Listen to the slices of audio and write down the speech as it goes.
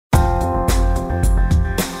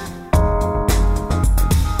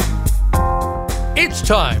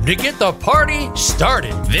time to get the party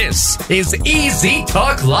started. This is Easy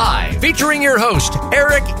Talk Live, featuring your host,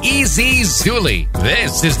 Eric Easy Zuli.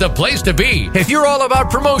 This is the place to be if you're all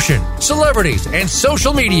about promotion, celebrities, and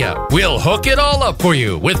social media. We'll hook it all up for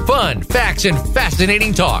you with fun, facts, and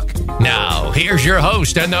fascinating talk. Now, here's your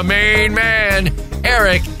host and the main man,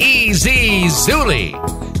 Eric Easy Zuli.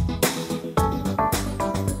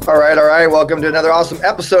 All right. Welcome to another awesome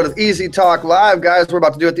episode of Easy Talk Live. Guys, we're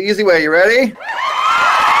about to do it the easy way. You ready?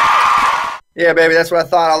 Yeah, baby, that's what I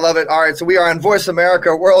thought. I love it. All right, so we are on Voice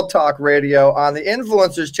America World Talk Radio, on the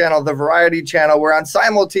Influencers channel, the Variety channel. We're on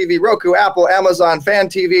Simul TV, Roku, Apple, Amazon, Fan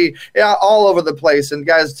TV, yeah, all over the place. And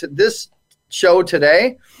guys, this show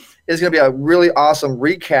today is going to be a really awesome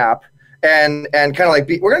recap and kind of like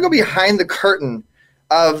we're going to go behind the curtain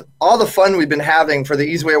of all the fun we've been having for the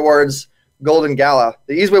Easyway Awards Golden Gala,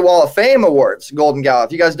 the Easyway Wall of Fame Awards Golden Gala.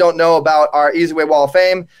 If you guys don't know about our Easyway Wall of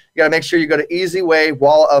Fame, you got to make sure you go to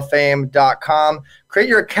easywaywalloffame.com. Create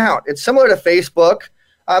your account. It's similar to Facebook,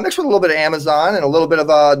 mixed with a little bit of Amazon and a little bit of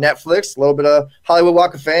Netflix, a little bit of Hollywood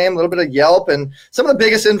Walk of Fame, a little bit of Yelp, and some of the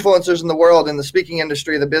biggest influencers in the world in the speaking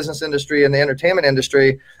industry, the business industry, and the entertainment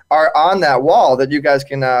industry are on that wall that you guys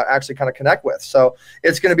can actually kind of connect with. So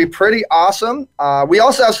it's going to be pretty awesome. We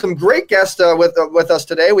also have some great guests with us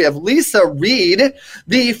today. We have Lisa Reed,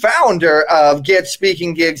 the founder of Get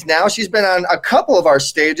Speaking Gigs Now. She's been on a couple of our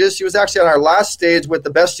stages. She was actually on our last stage with the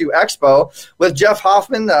Best You Expo with Jeff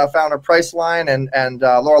Hoffman, founder of Priceline, and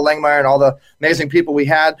Laura Langmeyer, and all the amazing people we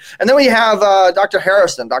had. And then we have Dr.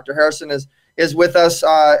 Harrison. Dr. Harrison is with us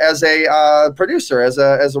as a producer, as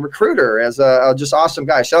a recruiter, as a just awesome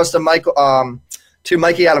guy. Shout out to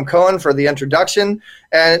Mikey Adam Cohen for the introduction,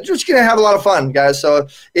 and just going to have a lot of fun, guys. So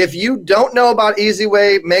if you don't know about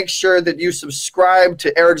Easyway, make sure that you subscribe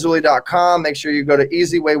to ericzuli.com. Make sure you go to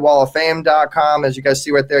easywaywalloffame.com, as you guys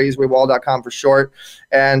see right there, easywaywall.com for short,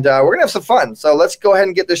 and we're going to have some fun. So let's go ahead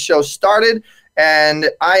and get this show started. And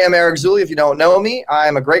I am Eric Zuli. If you don't know me, I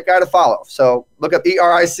am a great guy to follow. So look up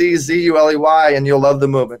ERICZULEY and you'll love the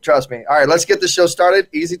movement. Trust me. All right, let's get this show started.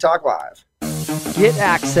 Easy Talk Live. Get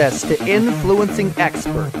access to influencing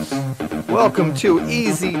experts. Welcome to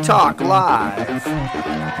Easy Talk Live.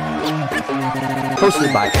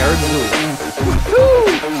 Hosted by Eric Zuli. Woo!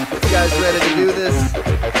 You guys ready to do this?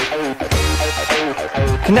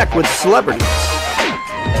 Connect with celebrities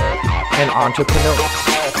and entrepreneurs.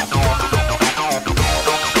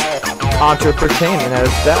 Entertainment at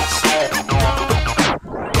its best.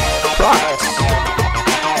 Products,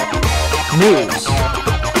 news,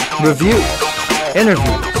 reviews,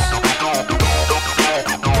 interviews,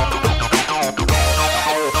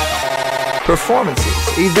 performances,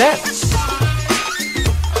 events,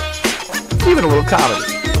 even a little comedy.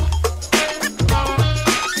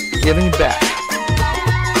 Giving back.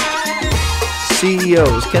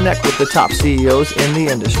 CEOs connect with the top CEOs in the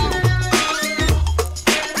industry.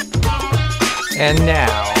 And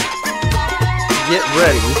now, get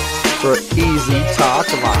ready for Easy Talk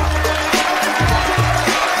Live.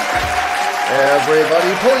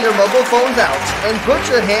 Everybody pull your mobile phones out and put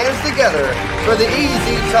your hands together for the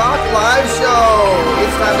Easy Talk Live show.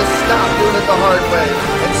 It's time to stop doing it the hard way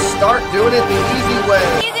and start doing it the easy way.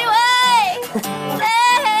 Easy way!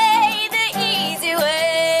 Hey, the easy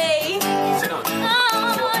way.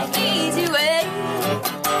 Oh, easy way.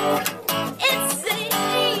 It's the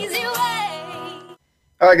easy way.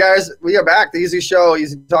 All right, guys, we are back. The Easy Show,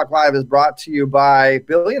 Easy Talk Live, is brought to you by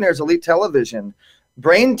Billionaires Elite Television,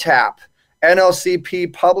 BrainTap,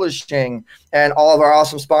 NLCP Publishing, and all of our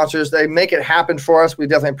awesome sponsors. They make it happen for us. We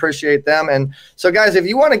definitely appreciate them. And so, guys, if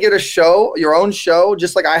you want to get a show, your own show,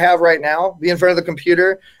 just like I have right now, be in front of the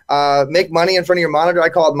computer, make money in front of your monitor. I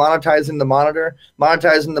call it monetizing the monitor,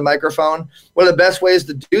 monetizing the microphone. One of the best ways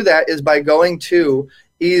to do that is by going to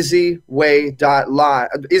easyway.tv,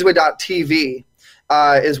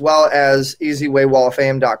 as well as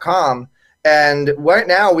easywaywalloffame.com. And right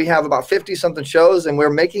now we have about 50-something shows, and we're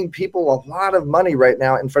making people a lot of money right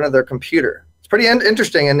now in front of their computer. It's pretty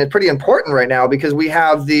interesting and pretty important right now because we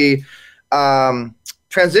have the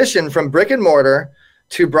transition from brick and mortar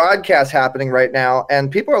to broadcast happening right now. And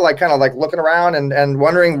people are kind of looking around and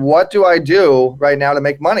wondering, what do I do right now to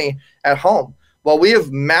make money at home? Well, we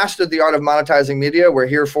have mastered the art of monetizing media. We're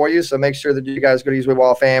here for you, so make sure that you guys go to Easyway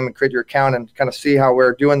Wall of Fame and create your account and kind of see how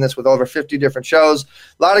we're doing this with over 50 different shows.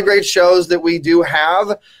 A lot of great shows that we do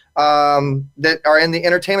have that are in the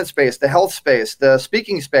entertainment space, the health space, the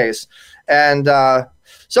speaking space. And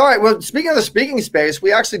so, all right, well, speaking of the speaking space,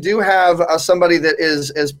 we actually do have somebody that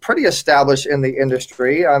is pretty established in the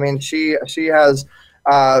industry. I mean, she has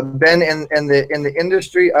been in the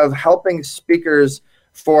industry of helping speakers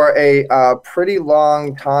for a pretty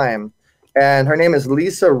long time. And her name is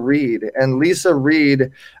Lisa Reed. And Lisa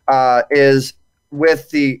Reed is with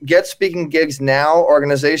the Get Speaking Gigs Now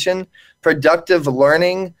organization, Productive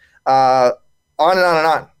Learning, on and on and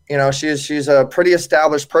on. You know, she's a pretty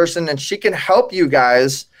established person, and she can help you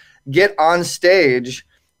guys get on stage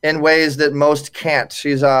in ways that most can't.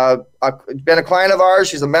 She's been a client of ours.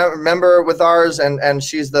 She's a member with ours, and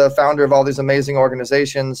she's the founder of all these amazing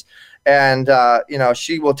organizations. And, you know,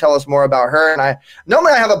 she will tell us more about her. And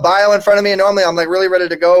normally I have a bio in front of me, and normally I'm like really ready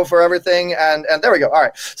to go for everything. And there we go. All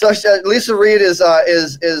right. So Lisa Reed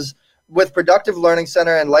is with Productive Learning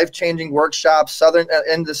Center and life-changing workshops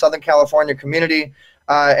in the Southern California community.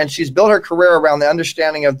 And she's built her career around the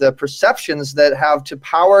understanding of the perceptions that have to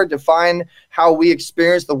power define how we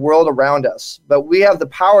experience the world around us. But we have the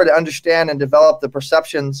power to understand and develop the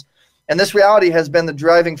perceptions. And this reality has been the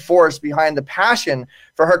driving force behind the passion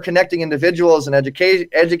for her connecting individuals and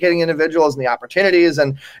educating individuals and the opportunities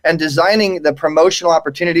and designing the promotional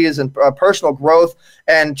opportunities and personal growth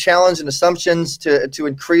and challenge and assumptions to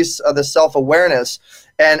increase the self-awareness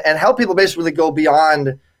and help people basically go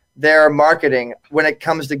beyond their marketing when it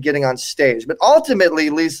comes to getting on stage. But ultimately,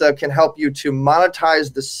 Lisa can help you to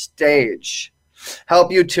monetize the stage,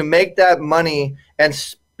 help you to make that money and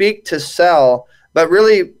speak to sell, but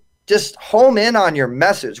really just home in on your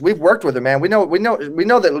message. We've worked with her, man. We know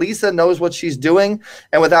that Lisa knows what she's doing.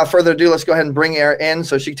 And without further ado, let's go ahead and bring her in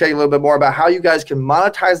so she can tell you a little bit more about how you guys can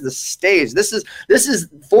monetize the stage. This is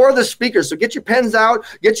for the speakers. So get your pens out,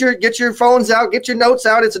 get your phones out, get your notes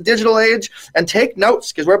out. It's a digital age, and take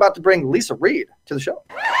notes because we're about to bring Lisa Reed to the show.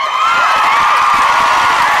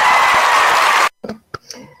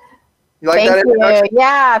 You like that introduction?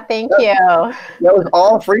 Yeah, thank you. That was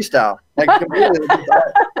all freestyle. Like, completely.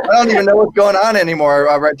 I don't even know what's going on anymore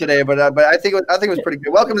right today, but I think it was pretty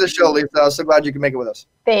good. Welcome to the show, Lisa. I'm so glad you could make it with us.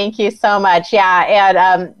 Thank you so much. Yeah,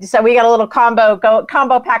 and so we got a little combo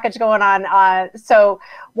package going on. So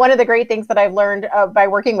one of the great things that I've learned by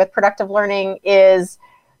working with Productive Learning is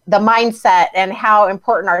the mindset and how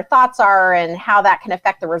important our thoughts are and how that can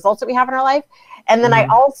affect the results that we have in our life. And then I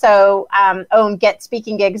also own Get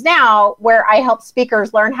Speaking Gigs Now, where I help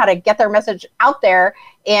speakers learn how to get their message out there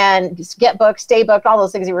and get booked, stay booked, all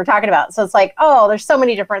those things you were talking about. So it's like, oh, there's so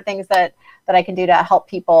many different things that I can do to help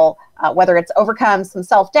people, whether it's overcome some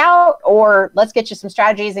self-doubt or let's get you some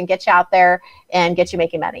strategies and get you out there and get you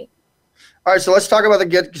making money. All right, so let's talk about the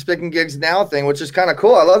Get Speaking Gigs Now thing, which is kind of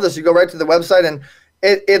cool. I love this. You go right to the website, and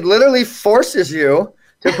it literally forces you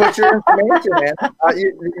to put your information in.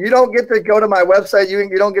 You don't get to go to my website.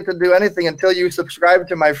 You don't get to do anything until you subscribe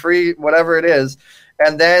to my free whatever it is.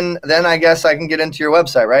 And then I guess I can get into your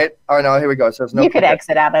website, right? Oh, no, here we go. So you could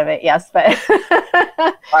exit out of it, yes. But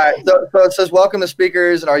all right, so it says, welcome to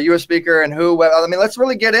speakers, and are you a speaker, and who? I mean, let's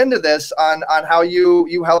really get into this on how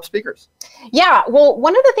you help speakers. Yeah, well,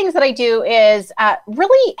 one of the things that I do is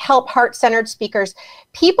really help heart-centered speakers,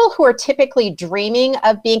 people who are typically dreaming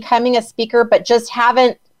of becoming a speaker, but just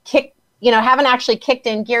haven't actually kicked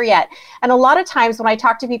in gear yet. And a lot of times when I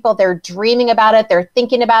talk to people, they're dreaming about it, they're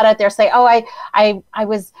thinking about it, they're saying, oh, I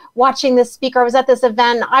was watching this speaker, I was at this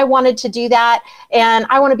event, I wanted to do that, and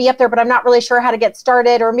I want to be up there, but I'm not really sure how to get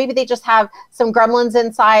started, or maybe they just have some gremlins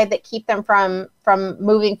inside that keep them from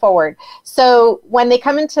moving forward. So when they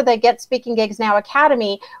come into the Get Speaking Gigs Now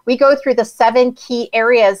Academy, we go through the 7 key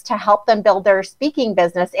areas to help them build their speaking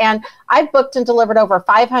business. And I've booked and delivered over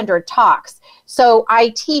 500 talks. So I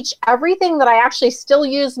teach everything that I actually still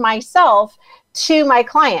use myself to my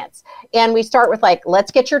clients. And we start with like, let's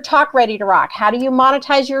get your talk ready to rock. How do you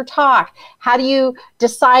monetize your talk? How do you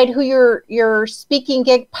decide who your speaking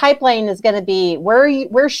gig pipeline is going to be?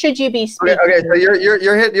 Where should you be speaking? Okay, so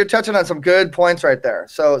you're touching on some good points right there.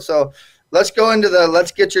 So let's go into the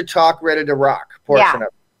let's get your talk ready to rock portion of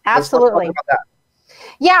it. Absolutely. Let's talk about that.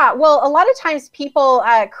 Yeah, well, a lot of times people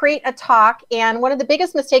create a talk, and one of the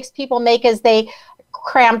biggest mistakes people make is they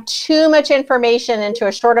cram too much information into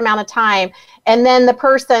a short amount of time, and then the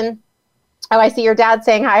person, oh, I see your dad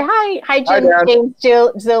saying hi, James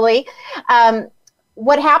Zuli.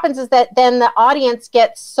 What happens is that then the audience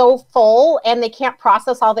gets so full and they can't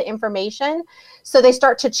process all the information, so they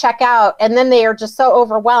start to check out, and then they are just so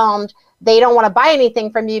overwhelmed they don't want to buy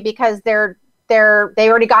anything from you because they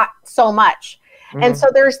already got so much. Mm-hmm. And so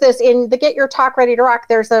there's this in the Get Your Talk Ready to Rock.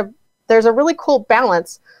 There's a really cool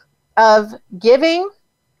balance of giving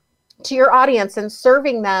to your audience and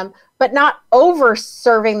serving them, but not over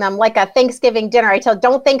serving them like a Thanksgiving dinner. I tell,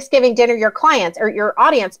 don't Thanksgiving dinner your clients or your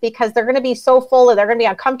audience because they're going to be so full and they're going to be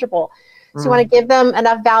uncomfortable. So you want to give them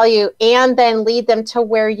enough value and then lead them to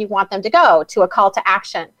where you want them to go, to a call to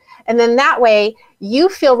action. And then that way you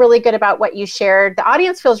feel really good about what you shared. The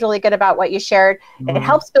audience feels really good about what you shared. Mhm. It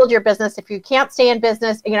helps build your business. If you can't stay in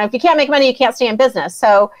business, if you can't make money, you can't stay in business.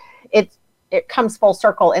 So it comes full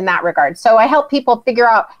circle in that regard. So I help people figure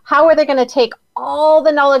out how are they going to take all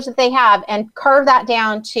the knowledge that they have and carve that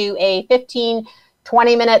down to a 15,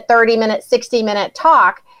 20 minute, 30 minute, 60 minute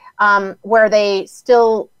talk where they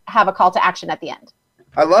still have a call to action at the end.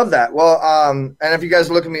 I love that. Well, and if you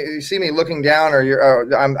guys look at me, you see me looking down,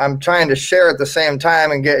 or I'm trying to share at the same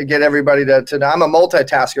time and get everybody to I'm a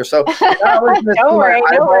multitasker. So Don't worry,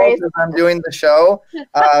 no worries. as I'm doing the show.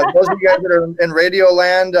 Those of you guys that are in radio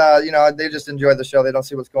land, they just enjoy the show. They don't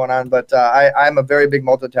see what's going on, but I'm a very big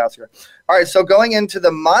multitasker. All right, so going into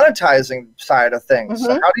the monetizing side of things,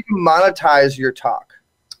 so how do you monetize your talk?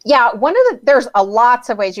 Yeah, there's lots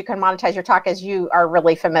of ways you can monetize your talk, as you are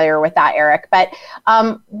really familiar with that, Eric. But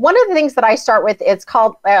one of the things that I start with, it's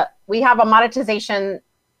called, we have a monetization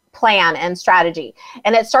plan and strategy.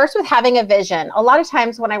 And it starts with having a vision. A lot of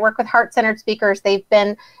times when I work with heart-centered speakers, they've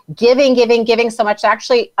been giving so much,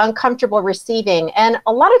 actually uncomfortable receiving. And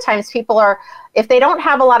a lot of times people if they don't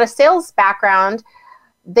have a lot of sales background,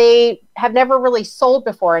 they have never really sold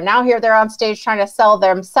before. And now here they're on stage trying to sell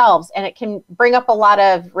themselves, and it can bring up a lot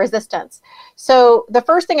of resistance. So the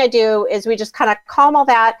first thing I do is we just kind of calm all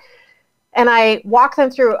that, and I walk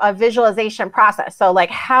them through a visualization process. So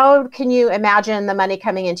like, how can you imagine the money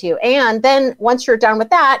coming into you? And then once you're done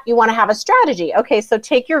with that, you want to have a strategy. Okay, so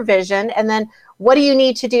take your vision, and then what do you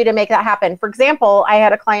need to do to make that happen? For example, I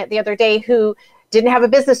had a client the other day who didn't have a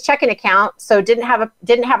business checking account, so didn't have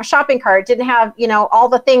a shopping cart, didn't have, all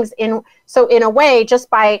the things so in a way, just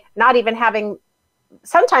by not even having,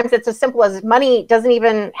 sometimes it's as simple as money doesn't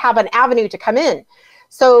even have an avenue to come in.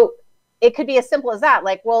 So it could be as simple as that.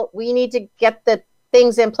 Like, well, we need to get the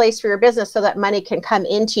things in place for your business so that money can come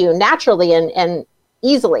into you naturally and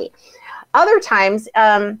easily. Other times,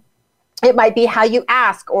 it might be how you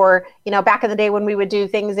ask, or, back in the day when we would do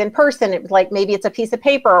things in person, it was like, maybe it's a piece of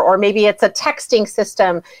paper, or maybe it's a texting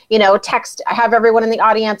system, have everyone in the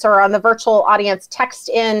audience or on the virtual audience text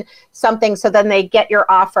in something so then they get your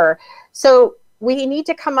offer. So we need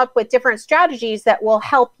to come up with different strategies that will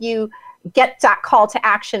help you get that call to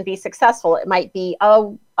action, be successful. It might be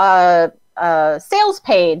a sales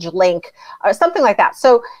page link or something like that.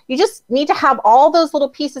 So you just need to have all those little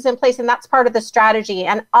pieces in place, and that's part of the strategy.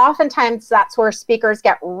 And oftentimes that's where speakers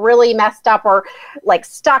get really messed up or like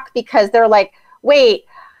stuck, because they're like, wait,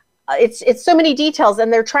 it's so many details,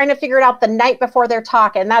 and they're trying to figure it out the night before their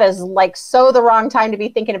talk, and that is like so the wrong time to be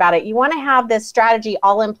thinking about it. You want to have this strategy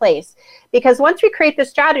all in place, because once we create the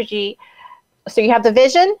strategy, so you have the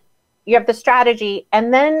vision, you have the strategy,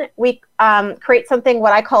 and then we create something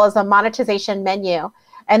what I call as a monetization menu.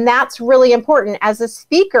 And that's really important. As a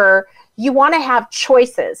speaker, you want to have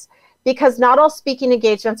choices, because not all speaking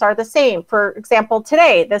engagements are the same. For example,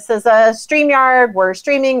 today, this is a StreamYard, we're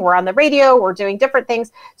streaming, we're on the radio, we're doing different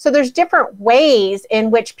things. So there's different ways in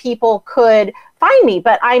which people could find me,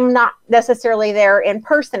 but I'm not necessarily there in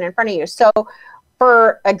person in front of you. So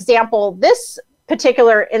for example, this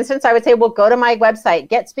particular instance, I would say, well, go to my website,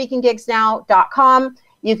 getspeakinggigsnow.com.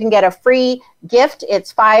 You can get a free gift.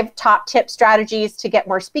 It's 5 top tip strategies to get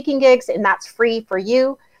more speaking gigs, and that's free for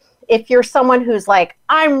you. If you're someone who's like,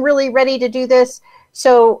 I'm really ready to do this,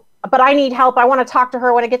 but I need help, I want to talk to her,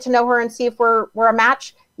 I want to get to know her and see if we're a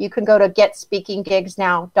match, you can go to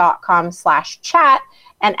getspeakinggigsnow.com/chat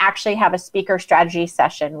and actually have a speaker strategy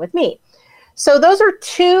session with me. So those are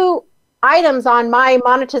 2 items on my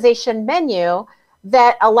monetization menu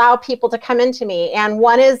that allow people to come into me. And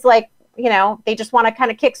one is like, they just want to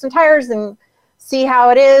kind of kick some tires and see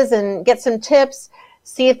how it is and get some tips,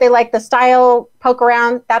 see if they like the style, poke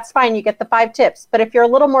around. That's fine. You get the 5 tips. But if you're a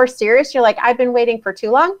little more serious, you're like, I've been waiting for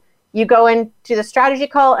too long, you go into the strategy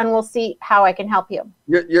call and we'll see how I can help you.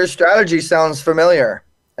 Your strategy sounds familiar.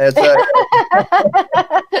 It's those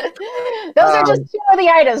are just 2 of the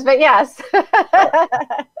items, but yes.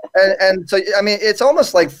 And so, I mean, it's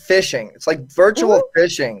almost like fishing. It's like virtual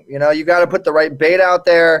fishing. You got to put the right bait out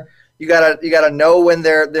there. You gotta know when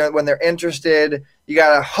they're interested. You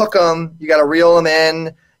gotta hook them. You gotta reel them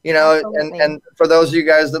in. And for those of you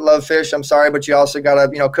guys that love fish, I'm sorry, but you also gotta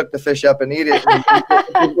cook the fish up and eat it.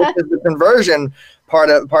 Which is the conversion part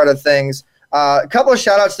of things. A couple of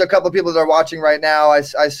shout outs to a couple of people that are watching right now. I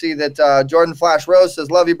see that Jordan Flash Rose says,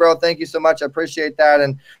 love you, bro. Thank you so much. I appreciate that.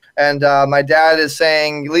 And my dad is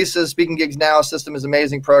saying, Lisa's Speaking Gigs Now system is an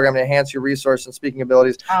amazing program to enhance your resource and speaking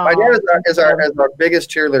abilities. My dad is our biggest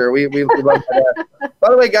cheerleader. We love that. By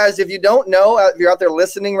the way, guys, if you don't know, if you're out there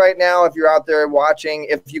listening right now, if you're out there watching,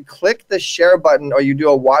 if you click the share button or you do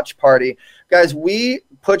a watch party, guys, we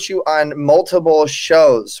put you on multiple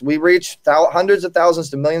shows. We reach hundreds of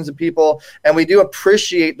thousands to millions of people, and we do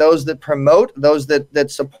appreciate those that promote, those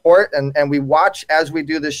that support, and we watch as we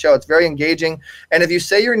do this show. It's very engaging. And if you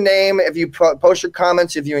say your name, if you post your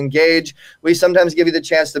comments, if you engage, we sometimes give you the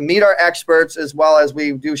chance to meet our experts, as well as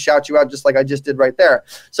we do shout you out, just like I just did right there.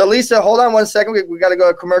 So Lisa, hold on one second. We got to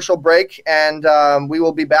go to a commercial break, and we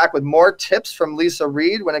will be back with more tips from Lisa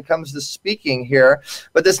Reed when it comes to speaking here.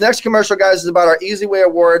 But this next commercial, guys, is about our Easy Way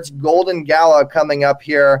Awards Golden Gala coming up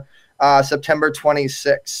here September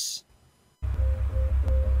 26th.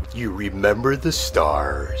 You remember the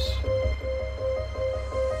stars.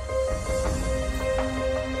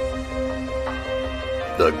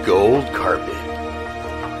 The gold carpet.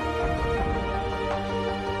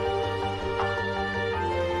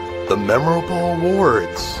 The memorable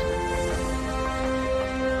awards.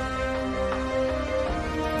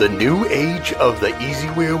 The new age of the Easy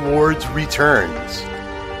Way Awards returns.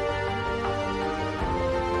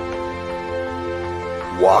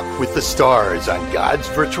 Walk with the stars on God's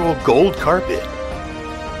virtual gold carpet.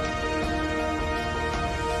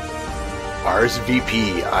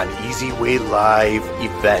 RSVP on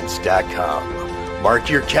EasyWayLiveEvents.com. Mark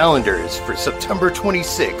your calendars for September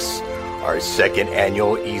 26th, our second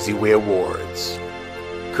annual Easy Way Awards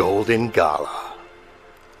Golden Gala.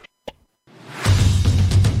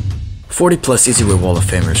 40-plus Easy Way Wall of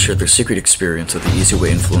Famers shared their secret experience of the Easy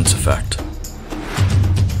Way influence effect.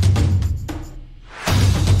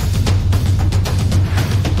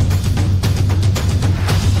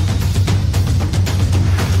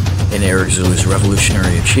 In Eric Zuli's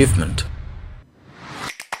revolutionary achievement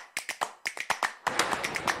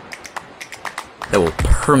that will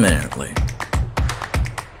permanently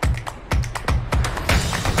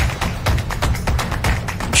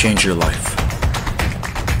change your life.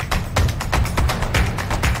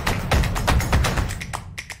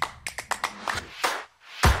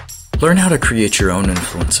 Learn how to create your own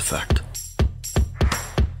influence effect.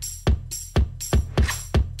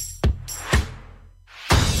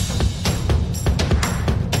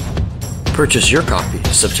 Purchase your copy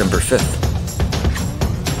September 5th.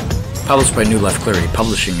 Published by New Life Clarity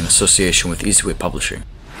Publishing in association with Easy Way Publishing.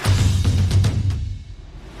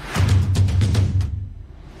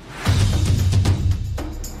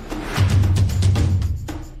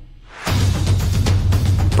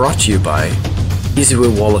 Brought to you by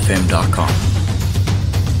EasyWayWallOfFame.com.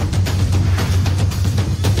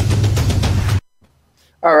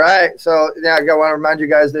 All right. So yeah, I want to remind you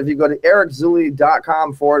guys that if you go to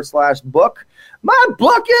ericzuli.com/book, my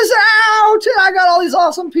book is out. And I got all these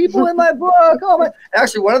awesome people in my book. Oh my!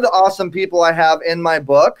 Actually, one of the awesome people I have in my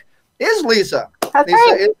book is Lisa. That's Lisa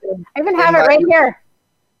right. I even have it right here.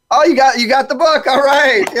 Oh, you got the book. All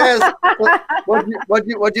right. Yes. What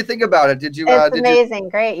do you think about it? Did you? It's amazing.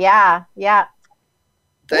 Great. Yeah.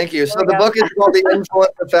 Thank you. So the book is called The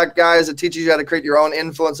Influence Effect, guys. It teaches you how to create your own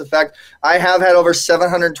influence effect. I have had over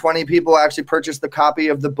 720 people actually purchase the copy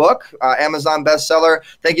of the book, Amazon bestseller.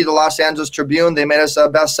 Thank you to Los Angeles Tribune. They made us a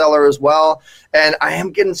bestseller as well. And I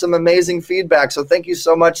am getting some amazing feedback. So thank you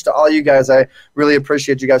so much to all you guys. I really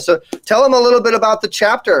appreciate you guys. So tell them a little bit about the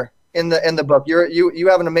chapter in the book. You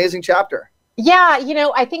have an amazing chapter. Yeah,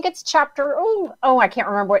 I think it's chapter, I can't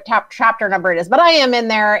remember what chapter number it is, but I am in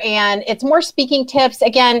there, and it's more speaking tips.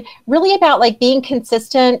 Again, really about like being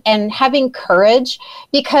consistent and having courage,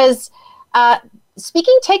 because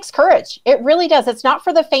speaking takes courage. It really does. It's not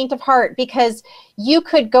for the faint of heart, because you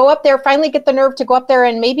could go up there, finally get the nerve to go up there,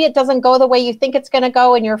 and maybe it doesn't go the way you think it's going to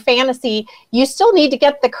go in your fantasy. You still need to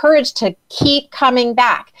get the courage to keep coming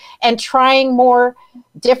back and trying more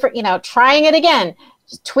different, trying it again.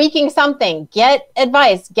 Tweaking something, get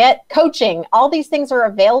advice, get coaching. All these things are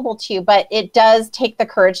available to you, but it does take the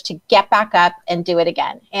courage to get back up and do it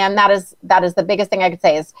again. And that is the biggest thing I could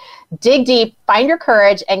say is dig deep, find your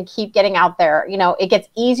courage, and keep getting out there. It gets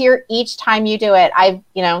easier each time you do it. I'm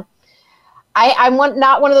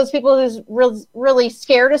not one of those people who's really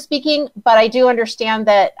scared of speaking, but I do understand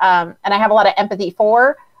that, and I have a lot of empathy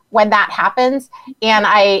for when that happens. And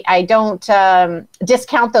I don't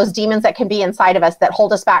discount those demons that can be inside of us that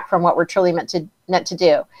hold us back from what we're truly meant to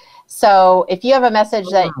do. So if you have a message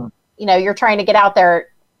that, you're trying to get out there,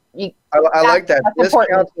 I like that. That's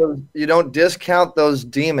important. You don't discount those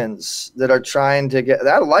demons that are trying to get.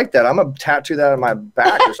 I like that. I'm gonna tattoo that on my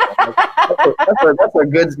back or something. That's a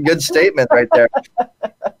good statement right there.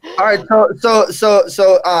 All right, so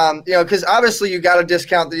you know, because obviously you got to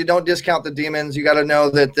discount that. You don't discount the demons. You got to know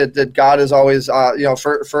that God is always you know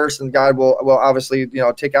first, and God will obviously you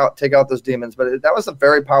know take out those demons. But that was a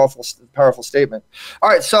very powerful statement. All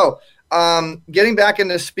right, so. Getting back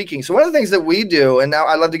into speaking. So one of the things that we do, and now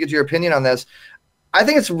I'd love to get your opinion on this, I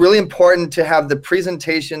think it's really important to have the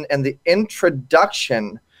presentation and the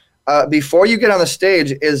introduction before you get on the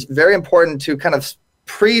stage is very important to kind of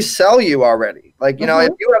pre-sell you already. Like, you know,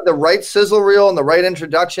 if you have the right sizzle reel and the right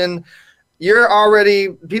introduction, people are already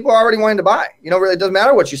wanting to buy. You know, really, it doesn't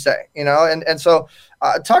matter what you say, you know, and so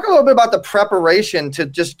talk a little bit about the preparation to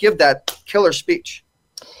just give that killer speech.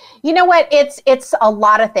 You know what? It's a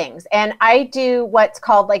lot of things. And I do what's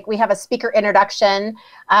called, like, we have a speaker introduction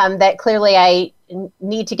that clearly I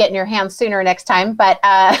need to get in your hands sooner next time. But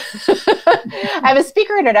I have a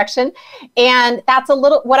speaker introduction, and that's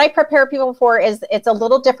what I prepare people for is it's a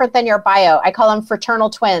little different than your bio. I call them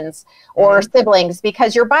fraternal twins or siblings,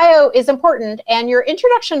 because your bio is important and your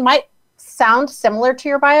introduction might sound similar to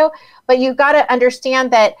your bio, but you've got to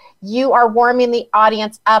understand that you are warming the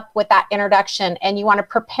audience up with that introduction, and you want to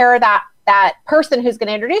prepare that person who's going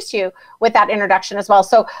to introduce you with that introduction as well.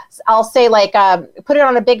 So I'll say, like, put it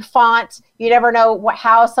on a big font. You never know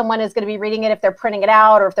how someone is going to be reading it, if they're printing it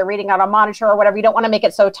out or if they're reading it on a monitor or whatever. You don't want to make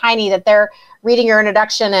it so tiny that they're reading your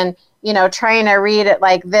introduction and, you know, trying to read it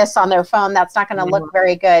like this on their phone. That's not going to look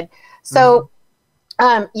very good. So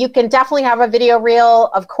you can definitely have a video reel.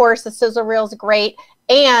 Of course, the sizzle reel is great.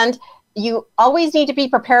 And you always need to be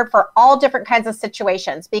prepared for all different kinds of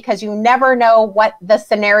situations, because you never know what the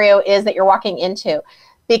scenario is that you're walking into.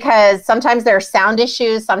 Because sometimes there's sound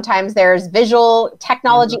issues, sometimes there's visual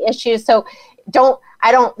technology issues. So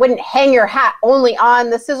wouldn't hang your hat only on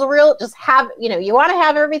the sizzle reel. Just have, you know, you want to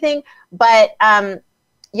have everything, but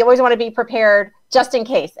you always want to be prepared just in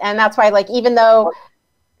case. And that's why, like, even though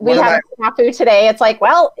we have a snafu today, it's like,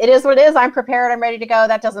 well, it is what it is. I'm prepared. I'm ready to go.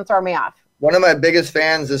 That doesn't throw me off. One of my biggest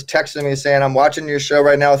fans is texting me saying, I'm watching your show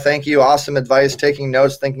right now. Thank you. Awesome advice. Taking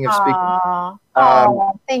notes, thinking of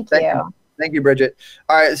speaking. Thank you. Thank you, Bridget.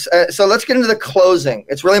 All right. So let's get into the closing.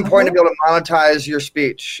 It's really important to be able to monetize your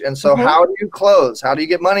speech. And so how do you close? How do you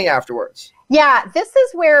get money afterwards? Yeah, this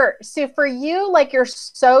is where, so for you, like, you're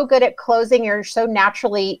so good at closing. You're so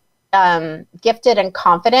naturally gifted and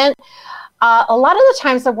confident. A lot of the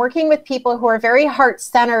times I'm working with people who are very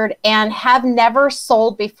heart-centered and have never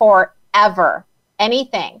sold before, ever,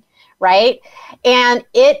 anything, right? And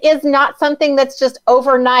it is not something that's just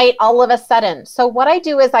overnight, all of a sudden. So what I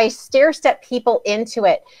do is I stair-step people into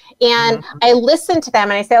it, and I listen to them,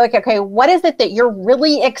 and I say, like, okay, what is it that you're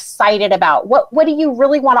really excited about? What do you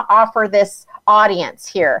really want to offer this audience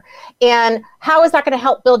here? And how is that going to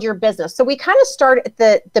help build your business? So we kind of start at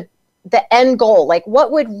the end goal, like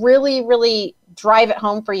what would really, really drive it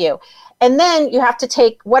home for you. And then you have to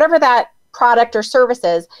take whatever that product or service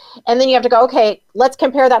is, and then you have to go, okay, let's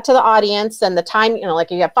compare that to the audience and the time, you know, like,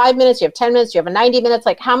 you have 5 minutes, you have 10 minutes, you have 90 minutes,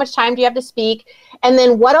 like, how much time do you have to speak? And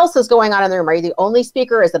then what else is going on in the room? Are you the only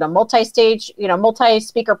speaker? Is it a multi-stage, you know,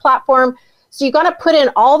 multi-speaker platform? So you got to put in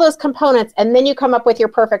all those components, and then you come up with your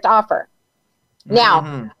perfect offer.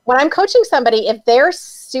 Now, when I'm coaching somebody, if they're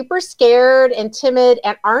super scared and timid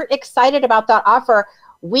and aren't excited about that offer,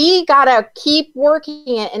 we got to keep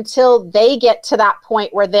working it until they get to that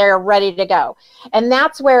point where they're ready to go. And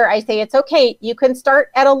that's where I say, it's okay. You can start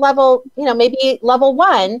at a level, you know, maybe level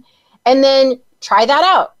 1, and then try that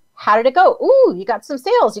out. How did it go? Ooh, you got some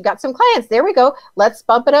sales, you got some clients. There we go. Let's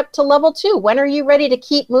bump it up to level 2. When are you ready to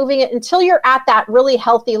keep moving it until you're at that really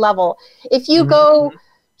healthy level? If you go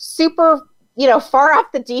super, you know, far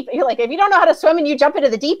off the deep, you're like, if you don't know how to swim and you jump into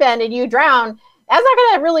the deep end and you drown, that's not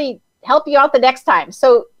going to really help you out the next time.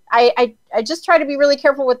 So I just try to be really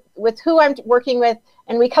careful with who I'm working with,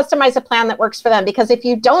 and we customize a plan that works for them. Because if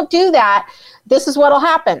you don't do that, this is what'll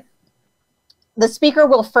happen. The speaker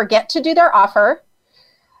will forget to do their offer.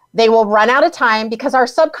 They will run out of time, because our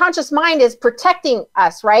subconscious mind is protecting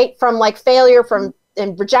us, right? From, like, failure,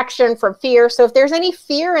 and rejection, from fear. So if there's any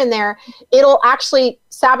fear in there, it'll actually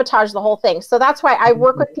sabotage the whole thing. So that's why I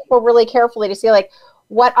work with people really carefully to see, like,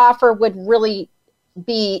 what offer would really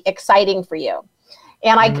be exciting for you.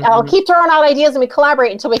 And I'll keep throwing out ideas, and we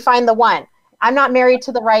collaborate until we find the one. I'm not married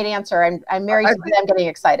to the right answer. I'm married to them getting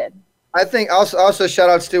excited. I think also shout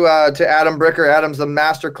outs to Adam Bricker. Adam's the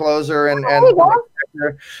master closer and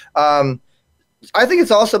I think it's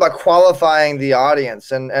also about qualifying the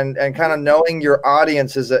audience and kind of knowing your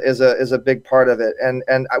audience is a big part of it. And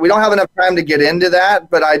we don't have enough time to get into that,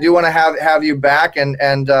 but I do want to have you back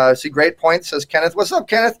and see great points, says Kenneth. What's up,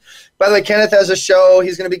 Kenneth? By the way, Kenneth has a show.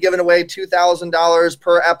 He's going to be giving away $2,000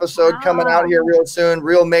 per episode coming out here real soon,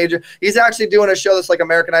 real major. He's actually doing a show that's like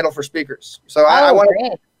American Idol for speakers. So I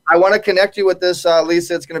want to connect you with this,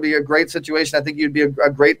 Lisa. It's going to be a great situation. I think you'd be a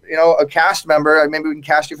great, a cast member. Maybe we can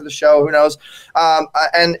cast you for the show. Who knows?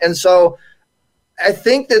 And so I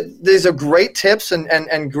think that these are great tips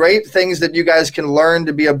and great things that you guys can learn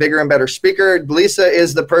to be a bigger and better speaker. Lisa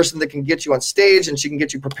is the person that can get you on stage, and she can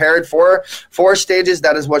get you prepared for stages.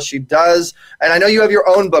 That is what she does. And I know you have your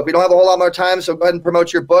own book. We don't have a whole lot more time, so go ahead and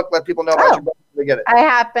promote your book. Let people know about your book. To get it. I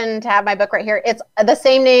happen to have my book right here. It's the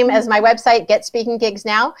same name as my website, Get Speaking Gigs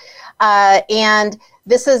Now. And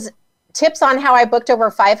this is tips on how I booked over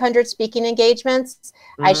 500 speaking engagements.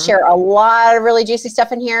 Mm-hmm. I share a lot of really juicy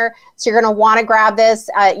stuff in here. So you're going to want to grab this.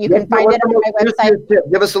 You can find it on my website.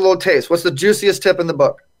 Give us a little taste. What's the juiciest tip in the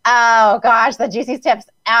book? Oh gosh, the juiciest tips.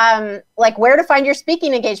 Like where to find your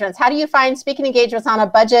speaking engagements. How do you find speaking engagements on a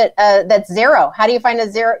budget that's zero? How do you find a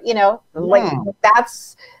zero,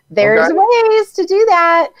 there's ways to do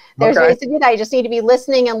that. There's ways to do that. You just need to be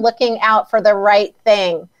listening and looking out for the right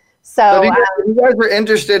thing. So if you guys are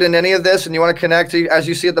interested in any of this and you want to connect, as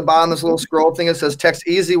you see at the bottom, this little scroll thing, it says text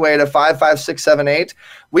Easy Way to 55678.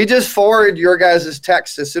 We just forward your guys'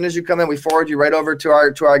 text. As soon as you come in, we forward you right over to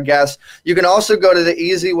our guests. You can also go to the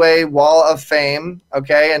Easy Way Wall of Fame,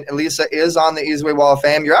 okay? And Lisa is on the Easy Way Wall of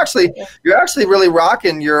Fame. You're actually really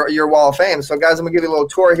rocking your Wall of Fame. So guys, I'm gonna give you a little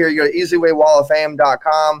tour here. You go to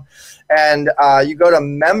easywaywalloffame.com and you go to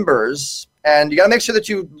members. And you got to make sure that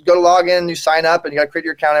you go to log in, you sign up, and you got to create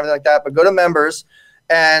your account and everything like that. But go to members,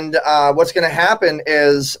 and what's going to happen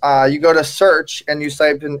is you go to search, and you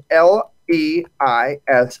type in L-E-I-S-A.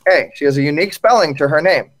 She has a unique spelling to her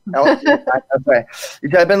name. L-E-I-S-A. You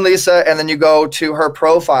type in Lisa, and then you go to her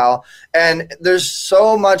profile. And there's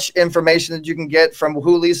so much information that you can get from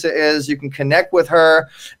who Lisa is. You can connect with her.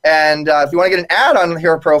 And if you want to get an ad on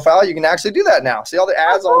her profile, you can actually do that now. See all the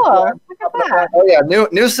ads? Oh, yeah,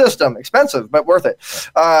 new system. Expensive, but worth it.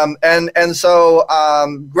 And so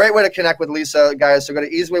great way to connect with Lisa, guys. So go to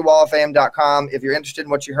easywaywalloffame.com. If you're interested in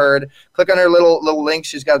what you heard, click on her little link.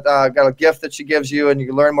 She's got a gift that she gives you, and you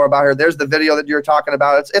can learn more about her. There's the video that you're talking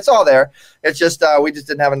about. It's all there. It's just we just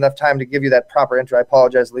didn't have enough time to give you that proper intro. I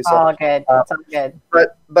apologize, Lisa. All good. It's all good.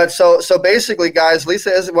 But so basically, guys, Lisa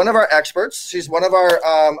is one of our experts. She's one of our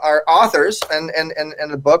authors and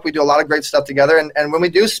the book. We do a lot of great stuff together. And when we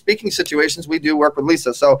do speaking situations, we do work with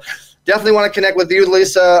Lisa. So definitely want to connect with you,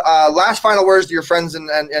 Lisa. Last final words to your friends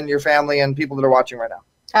and your family and people that are watching right now.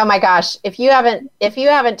 Oh my gosh. If you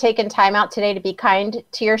haven't taken time out today to be kind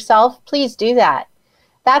to yourself, please do that.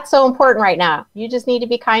 That's so important right now. You just need to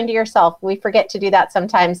be kind to yourself. We forget to do that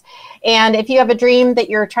sometimes. And if you have a dream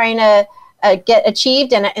that you're trying to get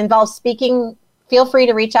achieved and it involves speaking, feel free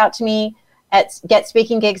to reach out to me at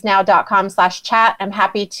getspeakinggigsnow.com/chat. I'm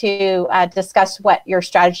happy to discuss what your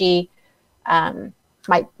strategy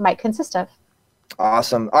might consist of.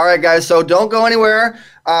 Awesome. All right, guys. So don't go anywhere.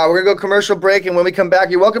 We're gonna go commercial break, and when we come back,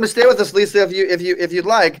 you're welcome to stay with us, Lisa, if you'd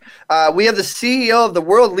like. We have the CEO of the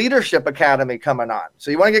World Leadership Academy coming on.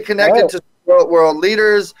 So you want to get connected to world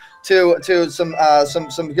leaders, to some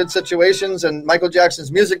good situations. And Michael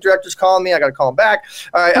Jackson's music director's calling me. I got to call him back.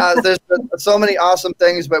 All right. There's so many awesome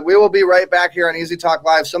things, but we will be right back here on Easy Talk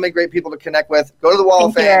Live. So many great people to connect with. Go to the Wall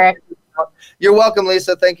of Fame. Eric. You're welcome,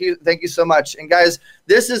 Lisa. Thank you so much. And guys,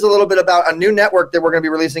 this is a little bit about a new network that we're going to be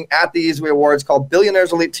releasing at the Easy Way Awards called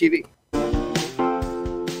Billionaires Elite TV.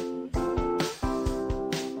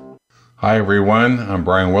 Hi everyone, I'm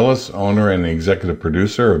Brian Willis, owner and executive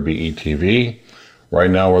producer of BETV.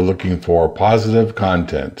 Right now we're looking for positive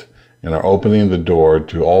content and are opening the door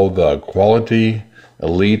to all the quality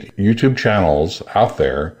elite YouTube channels out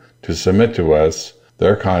there to submit to us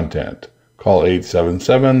their content. Call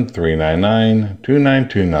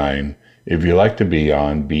 877-399-2929 if you'd like to be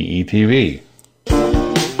on BETV.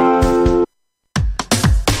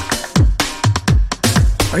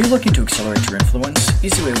 Are you looking to accelerate your influence?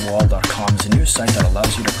 EasyWayWall.com is a new site that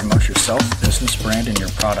allows you to promote yourself, business brand, and your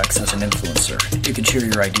products as an influencer. You can share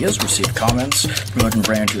your ideas, receive comments, promote and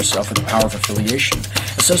brand yourself with the power of affiliation.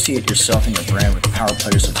 Associate yourself and your brand with the power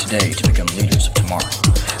players of today to become leaders of tomorrow.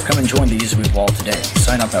 Come and join the EasyWay Wall today.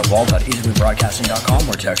 Sign up at wall.easywaybroadcasting.com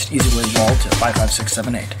or text EasyWayWall to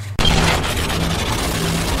 55678.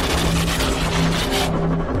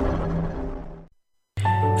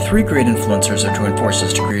 3 great influencers have joined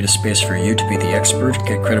forces to create a space for you to be the expert,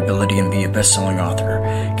 get credibility, and be a best-selling author.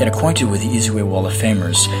 Get acquainted with the EasyWay Wall of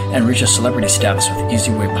Famers and reach a celebrity status with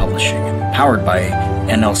EasyWay Publishing, powered by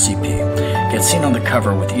NLCP. Get seen on the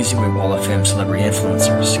cover with EasyWay Wall of Fame celebrity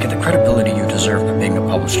influencers. Get the credibility you deserve by being a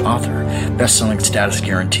published author. Best-selling status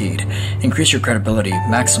guaranteed. Increase your credibility,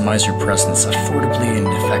 maximize your presence affordably and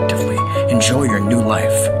effectively. Enjoy your new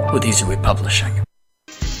life with EasyWay Publishing.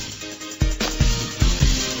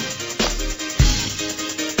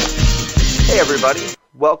 Hey everybody,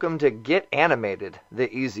 welcome to Get Animated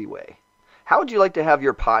the Easy Way. How would you like to have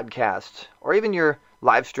your podcast or even your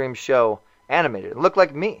live stream show animated and look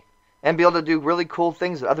like me and be able to do really cool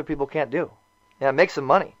things that other people can't do? Yeah, make some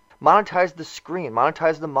money. Monetize the screen,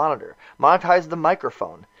 monetize the monitor, monetize the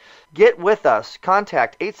microphone. Get with us.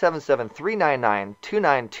 Contact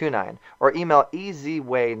 877-399-2929 or email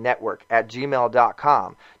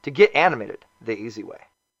easywaynetwork@gmail.com to get animated the easy way.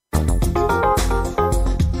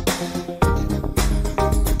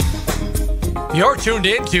 You're tuned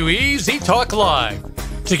in to Easy Talk Live.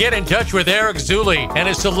 To get in touch with Eric Zuley and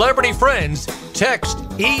his celebrity friends, text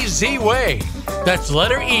EasyWay. That's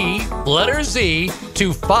letter E, letter Z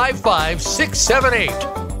to 55678.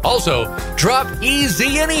 Also, drop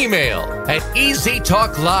Easy an email at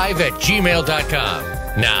easytalklive@gmail.com.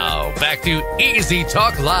 Now, back to Easy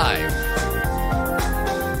Talk Live.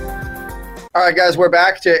 All right, guys, we're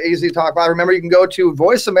back to Easy Talk Live. Remember, you can go to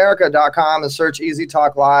voiceamerica.com and search Easy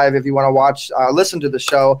Talk Live if you want to watch, listen to the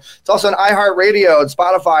show. It's also on iHeartRadio and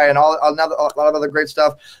Spotify and a lot of other great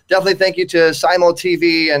stuff. Definitely thank you to Simul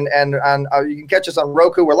TV, and you can catch us on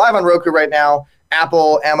Roku. We're live on Roku right now,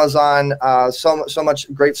 Apple, Amazon, so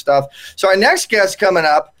much great stuff. So our next guest coming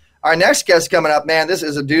up, man, this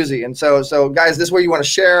is a doozy. And so guys, this is where you want to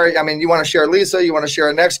share. I mean, you want to share Lisa, you want to share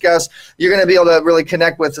our next guest. You're going to be able to really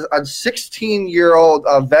connect with a 16-year-old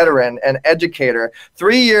veteran and educator,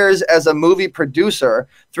 3 years as a movie producer,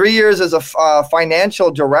 3 years as a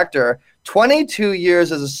financial director, 22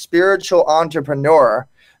 years as a spiritual entrepreneur,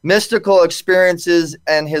 mystical experiences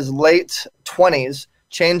in his late 20s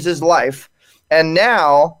changed his life. And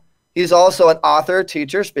now he's also an author,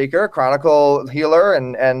 teacher, speaker, chronicle healer,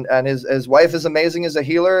 and his wife is amazing as a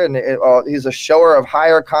healer, and he's a shower of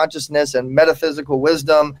higher consciousness and metaphysical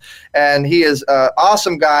wisdom, and he is an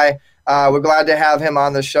awesome guy. We're glad to have him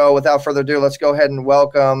on the show. Without further ado, let's go ahead and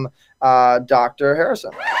welcome Dr.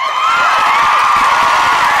 Harrison.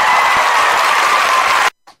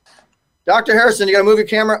 Dr. Harrison, you got to move your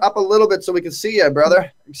camera up a little bit so we can see you,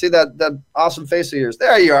 brother. You see that awesome face of yours.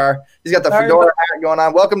 There you are. He's got the fedora hat going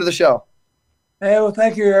on. Welcome to the show. Hey, well,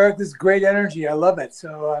 thank you, Eric. This is great energy. I love it.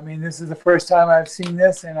 So, I mean, this is the first time I've seen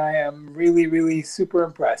this, and I am really, really super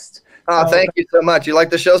impressed. Oh, thank you so much. You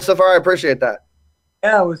like the show so far? I appreciate that.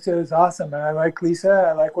 Yeah, it was awesome. And I like Lisa.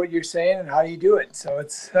 I like what you're saying and how you do it. So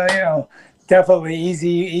it's, definitely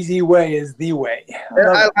easy way is the way.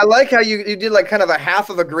 I like how you did like kind of a half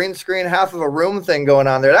of a green screen, half of a room thing going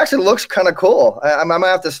on there. It actually looks kind of cool. I might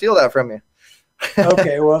have to steal that from you.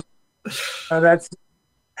 Okay, well, that's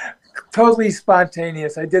totally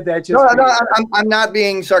spontaneous. I did that just. No, I'm not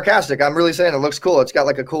being sarcastic. I'm really saying it looks cool. It's got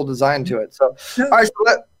like a cool design to it. So, all right, so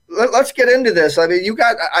let's get into this. I mean,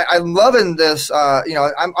 I'm loving this.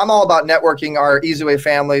 I'm all about networking our EasyWay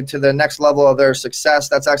family to the next level of their success.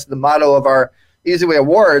 That's actually the motto of our EasyWay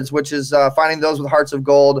Awards, which is finding those with hearts of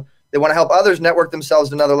gold. They want to help others network themselves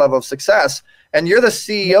to another level of success. And you're the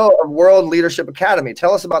CEO of World Leadership Academy.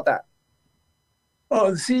 Tell us about that.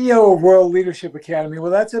 Oh, the CEO of World Leadership Academy.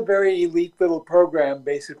 Well, that's a very elite little program,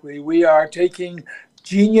 basically. We are taking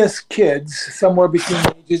genius kids somewhere between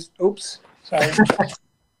the ages,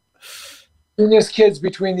 genius kids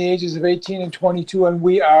between the ages of 18 and 22, and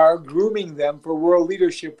we are grooming them for world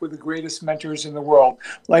leadership with the greatest mentors in the world,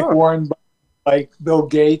 like Warren Buffett, like Bill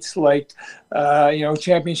Gates, like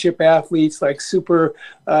championship athletes, like super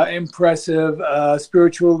impressive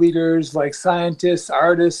spiritual leaders, like scientists,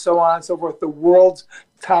 artists, so on and so forth. The world's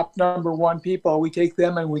top #1 people. We take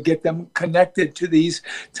them and we get them connected to these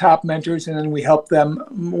top mentors, and then we help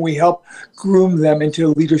groom them into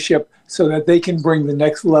leadership so that they can bring the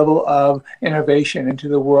next level of innovation into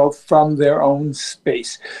the world from their own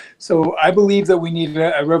space. So I believe that we need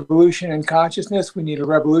a revolution in consciousness. We need a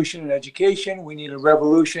revolution in education. We need a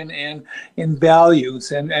revolution in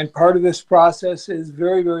values. And part of this process is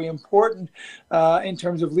very, very important in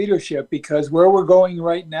terms of leadership, because where we're going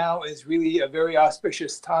right now is really a very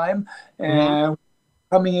auspicious time. And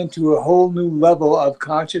coming into a whole new level of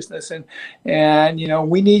consciousness. And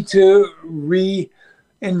we need to reinvent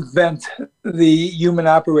the human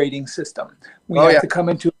operating system. We have to come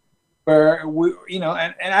into where we,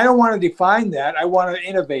 and I don't want to define that. I want to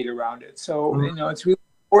innovate around it. So, it's really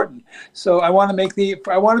important. So I want to make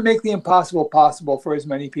the impossible possible for as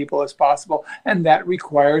many people as possible. And that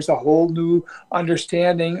requires a whole new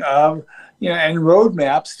understanding of, and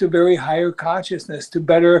roadmaps to very higher consciousness, to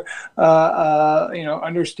better,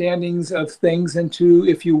 understandings of things, and to,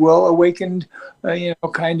 if you will, awakened,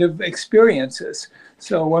 kind of experiences.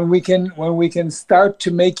 So when we can start to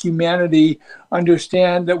make humanity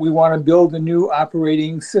understand that we want to build a new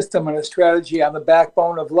operating system and a strategy on the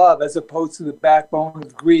backbone of love, as opposed to the backbone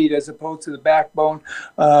of greed, as opposed to the backbone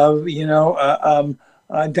of,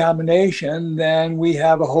 domination, then we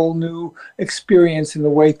have a whole new experience in the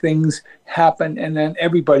way things happen, and then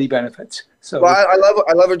everybody benefits. So, well, I love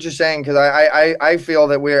what you're saying, because I feel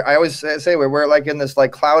that I always say we're like in this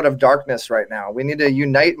like cloud of darkness right now. We need to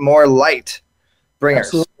unite more light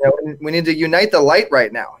bringers. We need to unite the light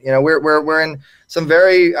right now. We're in some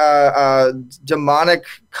very demonic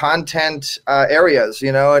content areas.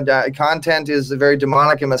 And content is very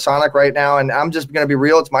demonic and Masonic right now. And I'm just going to be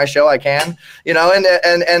real. It's my show. I can.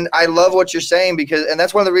 And I love what you're saying, and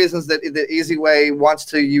that's one of the reasons that the Easy Way wants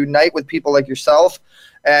to unite with people like yourself.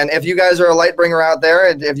 And if you guys are a light bringer out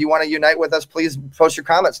there, and if you want to unite with us, please post your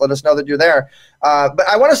comments. Let us know that you're there. But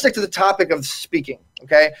I want to stick to the topic of speaking,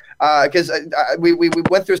 okay? Because we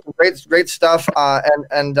went through some great stuff.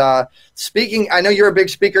 And speaking, I know you're a big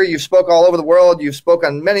speaker. You've spoke all over the world. You've spoke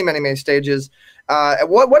on many stages.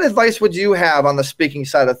 What advice would you have on the speaking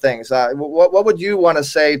side of things? What would you want to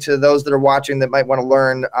say to those that are watching that might want to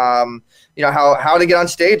learn, how to get on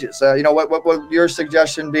stages? What would your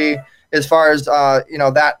suggestion be as far as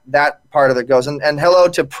that part of it goes? And hello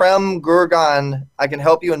to Prem Gurgan. I can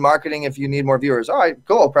help you in marketing if you need more viewers. All right,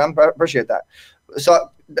 cool, Prem. Appreciate that. So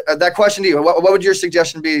that question to you: what would your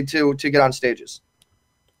suggestion be to get on stages?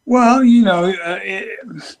 Well,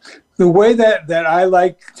 the way that I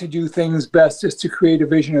like to do things best is to create a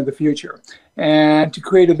vision of the future, and to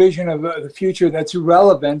create a vision of the future that's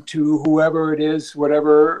relevant to whoever it is,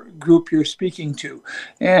 whatever group you're speaking to.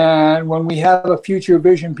 And when we have a future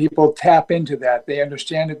vision, people tap into that. They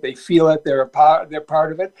understand it. They feel it. They're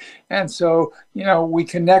part of it. And so, we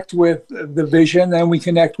connect with the vision, and we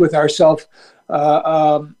connect with ourselves.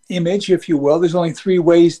 Image, if you will. There's only 3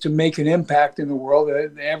 ways to make an impact in the world.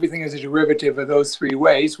 Everything is a derivative of those 3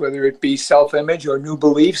 ways, whether it be self-image or new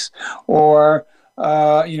beliefs, or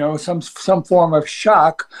some form of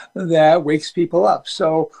shock that wakes people up.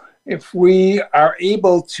 So if we are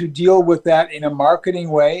able to deal with that in a marketing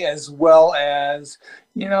way, as well as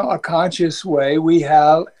a conscious way, we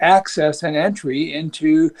have access and entry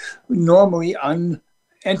into normally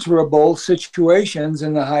unenterable situations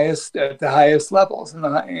at the highest levels,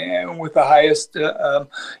 and with the highest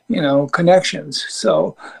connections.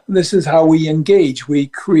 So this is how we engage. We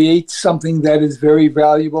create something that is very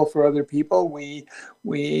valuable for other people.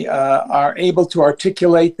 We are able to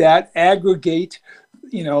articulate that, aggregate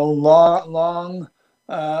long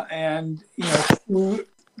and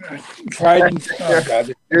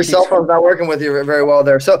your cell phone's not working with you very well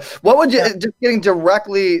there. So what would you, just getting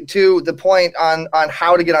directly to the point on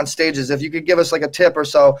how to get on stages, if you could give us like a tip or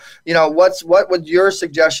so, what would your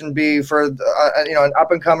suggestion be for an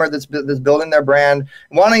up and comer that's building their brand,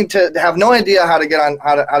 wanting to have no idea how to get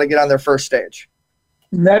on their first stage?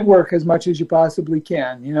 Network as much as you possibly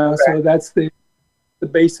can, okay. So that's the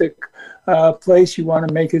basic place. You want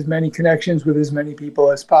to make as many connections with as many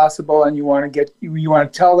people as possible, and you want to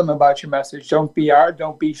tell them about your message. Don't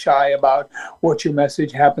be shy about what your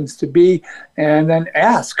message happens to be, and then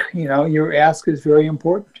ask. Your ask is very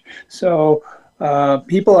important. So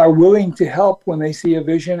people are willing to help when they see a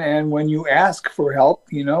vision, and when you ask for help,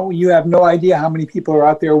 you have no idea how many people are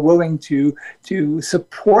out there willing to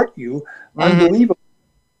support you. Mm-hmm. Unbelievable.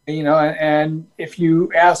 And if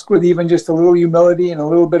you ask with even just a little humility and a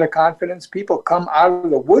little bit of confidence, people come out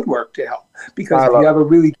of the woodwork to help, because if you have a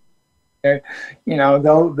really,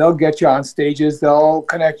 they'll get you on stages. They'll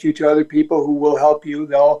connect you to other people who will help you.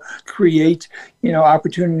 They'll create,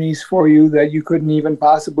 opportunities for you that you couldn't even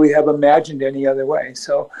possibly have imagined any other way.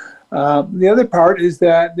 So the other part is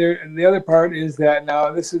that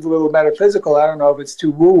now this is a little metaphysical. I don't know if it's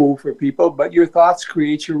too woo-woo for people, but your thoughts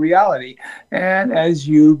create your reality. And as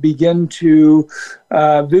you begin to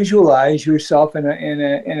visualize yourself in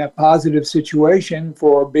a positive situation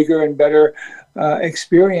for bigger and better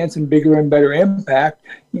experience and bigger and better impact,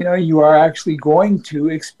 you are actually going to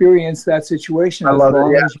experience that situation. I love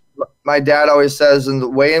it. Yeah. My dad always says, and the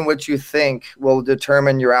way in which you think will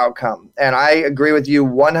determine your outcome. And I agree with you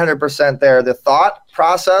 100% there. The thought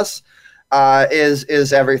process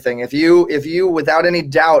is everything. If you without any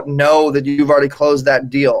doubt know that you've already closed that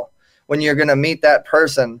deal, when you're going to meet that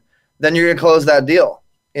person, then you're going to close that deal.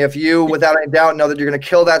 If you, without any doubt, know that you're going to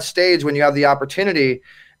kill that stage when you have the opportunity,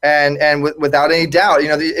 and without any doubt,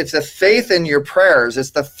 it's the faith in your prayers.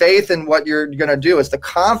 It's the faith in what you're going to do. It's the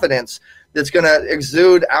confidence that's going to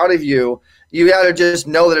exude out of you. You got to just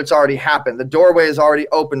know that it's already happened. The doorway is already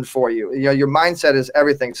opened for you. Your mindset is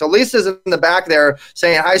everything. So Lisa's in the back there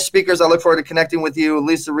saying, hi, speakers. I look forward to connecting with you.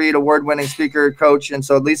 Lisa Reed, award-winning speaker, coach. And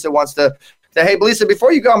so Lisa wants to say, hey, Lisa,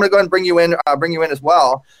 before you go, I'm going to go ahead and bring you in as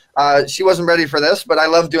well. She wasn't ready for this, but I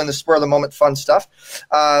love doing the spur of the moment fun stuff.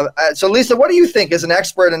 So Lisa, what do you think as an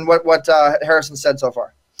expert in what Harrison said so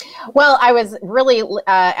far? Well, I was really,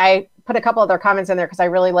 I put a couple other comments in there because I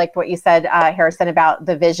really liked what you said, Harrison, about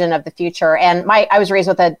the vision of the future. And I was raised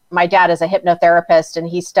with my dad is a hypnotherapist, and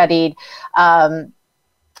he studied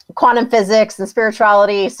quantum physics and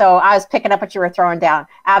spirituality. So I was picking up what you were throwing down.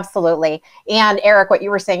 Absolutely. And Eric, what you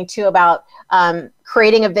were saying too about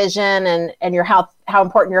creating a vision and how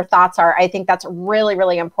important your thoughts are. I think that's really,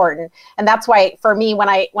 really important. And that's why for me, when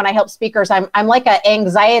I help speakers, I'm like an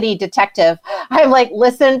anxiety detective. I'm like,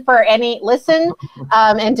 listen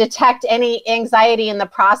and detect any anxiety in the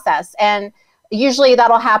process. And usually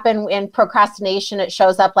that'll happen in procrastination. It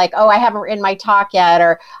shows up like, oh, I haven't written my talk yet,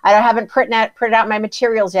 or I haven't printed out my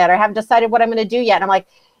materials yet, or I haven't decided what I'm going to do yet. And I'm like,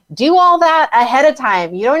 do all that ahead of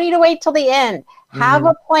time. You don't need to wait till the end. Have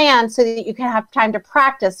a plan so that you can have time to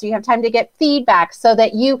practice, so you have time to get feedback, so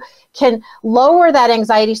that you can lower that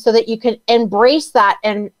anxiety, so that you can embrace that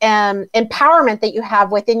and empowerment that you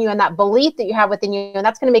have within you, and that belief that you have within you. And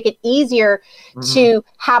that's going to make it easier to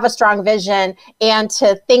have a strong vision and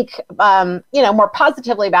to think more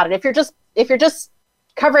positively about it. If you're just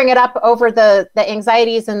covering it up over the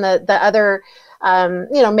anxieties and the other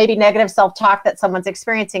maybe negative self-talk that someone's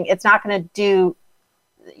experiencing, it's not going to do.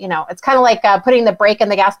 It's kind of like putting the brake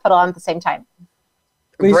and the gas pedal on at the same time.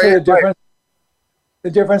 Lisa,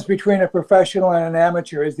 the difference between a professional and an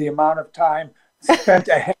amateur is the amount of time spent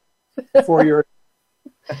ahead for your.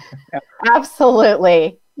 Yeah.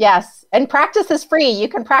 Absolutely. Yes. And practice is free. You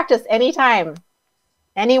can practice anytime,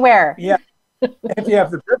 anywhere. Yeah. If you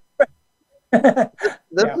have the.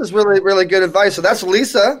 This is really, really good advice. So that's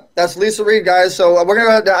Lisa. That's Lisa Reed, guys. So we're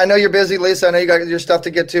going to, I know you're busy, Lisa. I know you got your stuff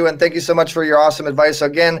to get to, and thank you so much for your awesome advice. So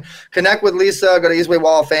again, connect with Lisa. Go to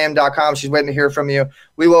easywaywalloffame.com. She's waiting to hear from you.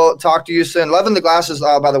 We will talk to you soon. Loving the glasses,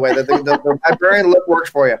 by the way. The librarian look works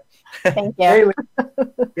for you. Thank you.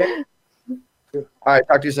 All right,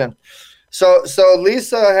 talk to you soon. So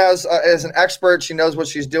Lisa is an expert. She knows what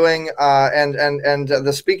she's doing, and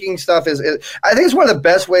the speaking stuff is I think it's one of the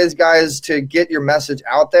best ways, guys, to get your message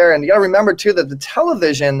out there. And you got to remember too that the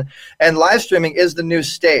television and live streaming is the new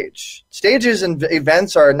stage. Stages and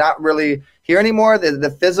events are not really here anymore.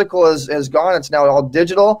 The physical is gone. It's now all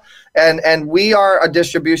digital, and we are a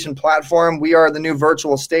distribution platform. We are the new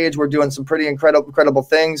virtual stage. We're doing some pretty incredible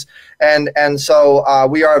things, and so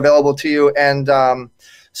we are available to you. And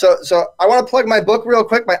So I want to plug my book real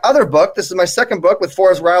quick, my other book. This is my second book with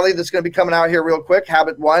Forbes Riley that's going to be coming out here real quick,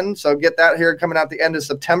 Habit 1. So get that here coming out the end of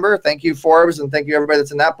September. Thank you, Forbes, and thank you, everybody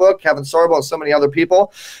that's in that book, Kevin Sorbo and so many other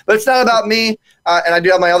people. But it's not about me, and I do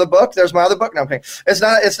have my other book. There's my other book. No, okay.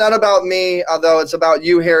 It's not about me, though. It's about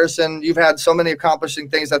you, Harrison. You've had so many accomplishing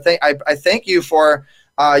things. I thank you for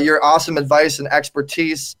your awesome advice and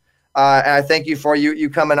expertise. And I thank you for you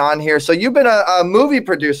coming on here. So you've been a movie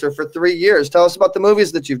producer for 3 years. Tell us about the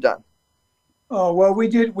movies that you've done. Oh, well,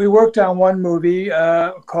 we worked on one movie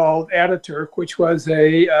called Ataturk, which was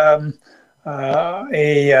the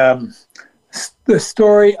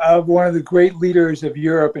story of one of the great leaders of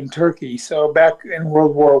Europe and Turkey. So back in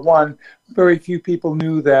World War I, very few people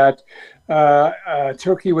knew that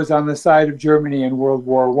Turkey was on the side of Germany in World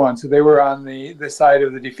War I. So they were on the side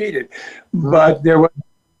of the defeated. But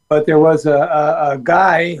there was a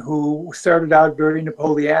guy who started out very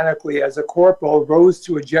Napoleonically as a corporal, rose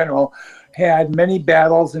to a general, had many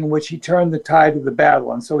battles in which he turned the tide of the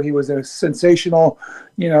battle. And so he was a sensational,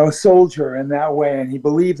 soldier in that way. And he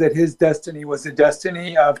believed that his destiny was the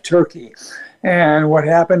destiny of Turkey. And what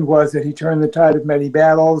happened was that he turned the tide of many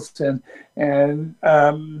battles and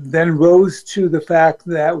then rose to the fact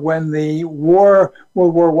that when the World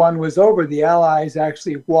War I was over, the Allies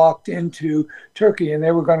actually walked into Turkey and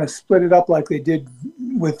they were going to split it up like they did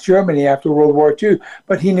with Germany after World War II.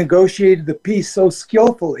 But he negotiated the peace so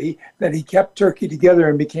skillfully that he kept Turkey together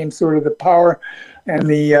and became sort of the power and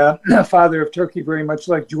the father of Turkey, very much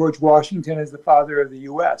like George Washington is the father of the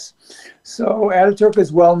U.S. So Ataturk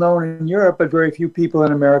is well known in Europe, but very few people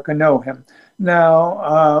in America know him. Know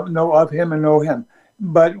of him and know him.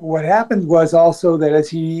 but what happened was also that as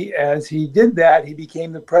he did that, he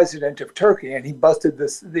became the president of Turkey, and he busted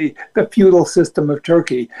the feudal system of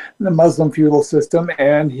Turkey, the Muslim feudal system,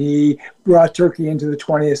 and he brought Turkey into the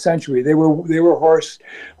 20th century. They were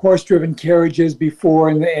horse-driven carriages before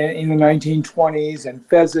in the 1920s, and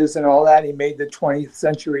fezzes and all that. He made the 20th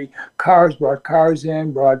century cars, brought cars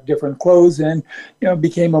in, brought different clothes in.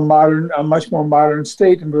 Became a much more modern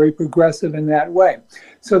state and very progressive in that way.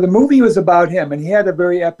 So the movie was about him, and he had a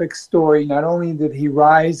very epic story. Not only did he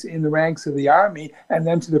rise in the ranks of the army and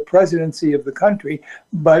then to the presidency of the country,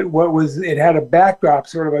 but it had a backdrop,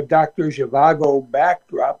 sort of a Dr. Zhivago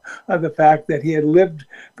backdrop, of the fact that he had lived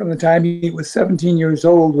from the time he was 17 years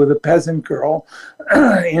old with a peasant girl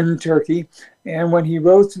in Turkey. And when he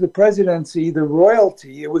rose to the presidency, the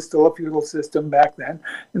royalty, it was still a feudal system back then,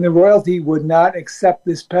 and the royalty would not accept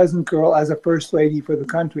this peasant girl as a first lady for the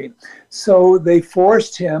country. So they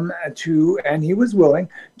forced him to, and he was willing,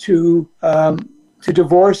 to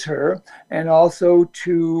divorce her, and also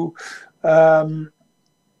to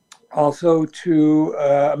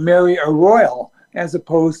marry a royal, as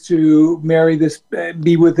opposed to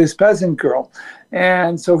be with this peasant girl.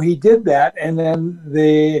 And so he did that, and then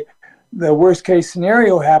the worst case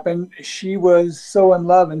scenario happened. She was so in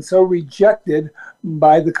love and so rejected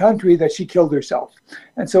by the country that she killed herself.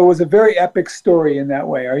 And so it was a very epic story in that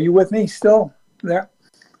way. Are you with me still there?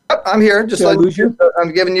 I'm here. Just Did I lose you?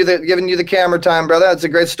 I'm giving you the camera time, brother. That's a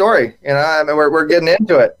great story. I mean, we're getting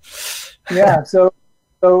into it. Yeah. So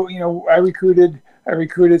I recruited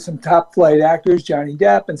some top flight actors, Johnny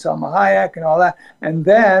Depp and Salma Hayek and all that. And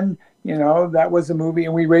then, that was a movie,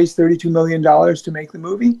 and we raised $32 million to make the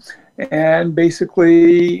movie. And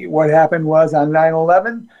basically what happened was on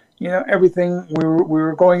 9/11, everything, we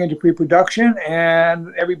were going into pre-production,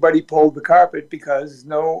 and everybody pulled the carpet because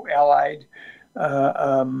no Allied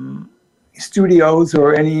studios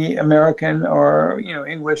or any American or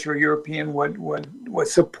English or European would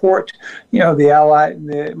support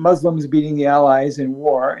the Muslims beating the Allies in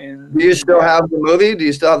war. Do you still have the movie? Do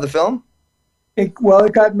you still have the film? It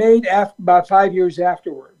got made about 5 years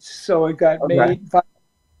afterwards. So it got made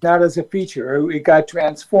not as a feature. It got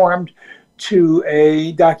transformed to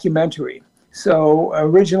a documentary. So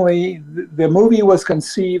originally, the movie was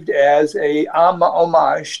conceived as a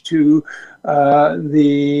homage to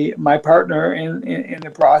my partner in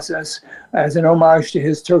the process, as an homage to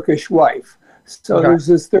his Turkish wife. So there was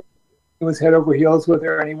this third. He was head over heels with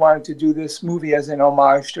her, and he wanted to do this movie as an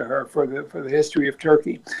homage to her for the history of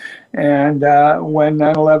Turkey. And when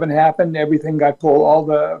 9/11 happened, everything got pulled. All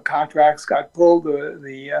the contracts got pulled.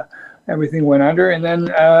 Everything went under, and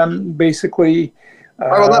then basically. All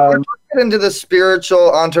right, well, let's get into the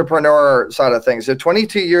spiritual entrepreneur side of things. So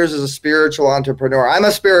 22 years as a spiritual entrepreneur. I'm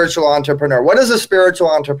a spiritual entrepreneur. What is a spiritual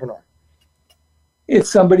entrepreneur? It's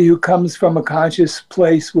somebody who comes from a conscious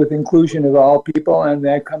place with inclusion of all people, and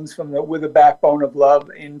that comes from with a backbone of love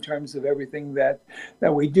in terms of everything that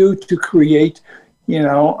we do to create,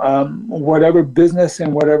 whatever business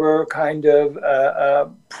and whatever kind of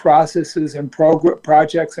processes and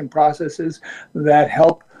projects and processes that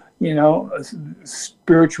help,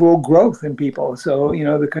 spiritual growth in people. So,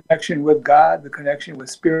 the connection with God, the connection with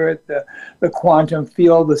spirit, the quantum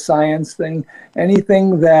field, the science thing,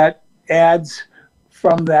 anything that adds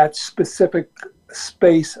from that specific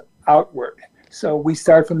space outward. So we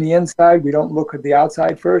start from the inside. We don't look at the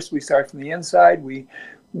outside first. We start from the inside.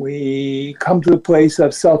 We come to the place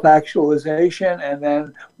of self-actualization, and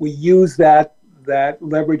then we use that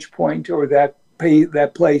leverage point or that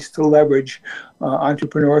place to leverage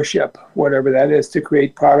entrepreneurship, whatever that is, to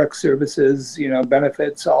create products, services,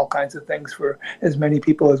 benefits, all kinds of things for as many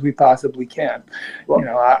people as we possibly can.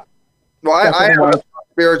 I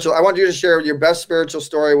want you to share your best spiritual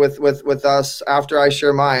story with us after I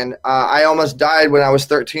share mine. I almost died when I was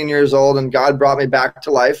 13 years old, and God brought me back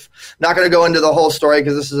to life. Not going to go into the whole story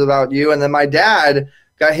because this is about you. And then my dad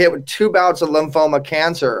got hit with 2 bouts of lymphoma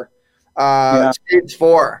cancer, stage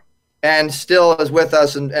 4, and still is with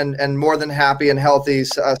us and more than happy and healthy,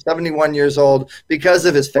 71 years old, because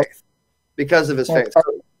of his faith.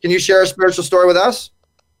 Can you share a spiritual story with us?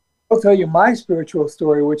 I'll tell you my spiritual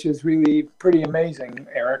story, which is really pretty amazing,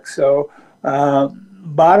 Eric. So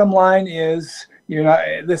bottom line is,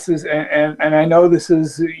 this is, and I know this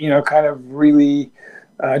is, kind of really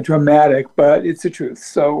dramatic, but it's the truth.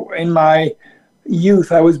 So in my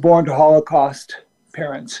youth, I was born to Holocaust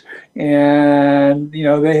parents, and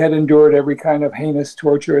they had endured every kind of heinous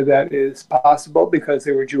torture that is possible because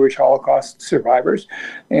they were Jewish Holocaust survivors,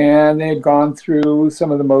 and they had gone through some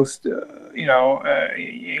of the most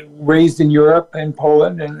raised in Europe and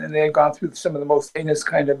Poland, and they had gone through some of the most heinous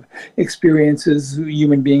kind of experiences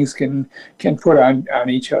human beings can put on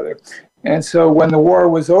each other. And so when the war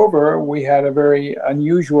was over, we had a very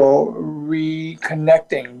unusual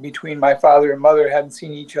reconnecting between my father and mother. Hadn't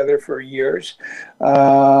seen each other for years,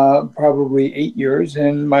 probably 8 years.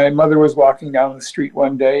 And my mother was walking down the street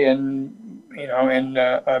one day in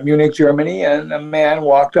Munich, Germany, and a man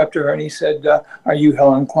walked up to her and he said, "Are you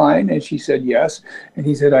Helen Klein?" And she said, "Yes." And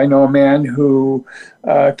he said, "I know a man who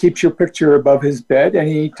keeps your picture above his bed," and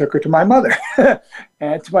he took her to my mother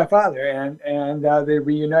and to my father, and they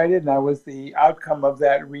reunited, and I was the outcome of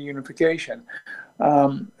that reunification.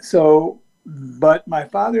 But my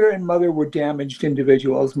father and mother were damaged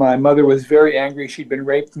individuals. My mother was very angry. She'd been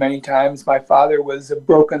raped many times. My father was a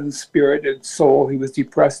broken spirited soul. He was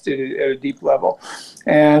depressed at a deep level.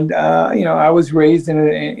 And, I was raised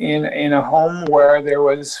in a home where there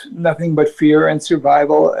was nothing but fear and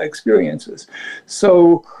survival experiences.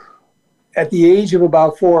 So at the age of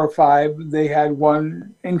about 4 or 5, they had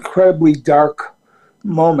one incredibly dark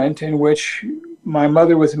moment in which my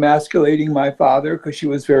mother was emasculating my father because she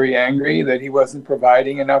was very angry that he wasn't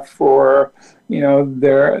providing enough for,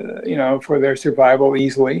 their survival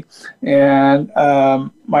easily. And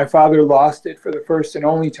my father lost it for the first and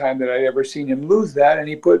only time that I'd ever seen him lose that. And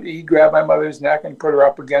he grabbed my mother's neck and put her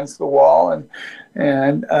up against the wall.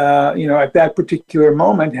 And at that particular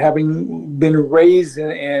moment, having been raised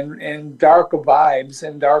in dark vibes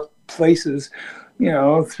and dark places,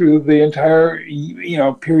 through the entire,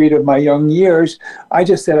 period of my young years, I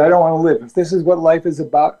just said, I don't want to live. If this is what life is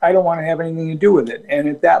about, I don't want to have anything to do with it. And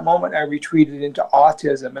at that moment, I retreated into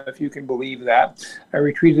autism, if you can believe that. I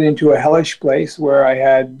retreated into a hellish place where I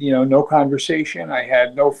had, no conversation. I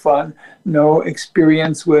had no fun, no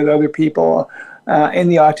experience with other people. In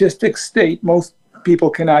the autistic state, most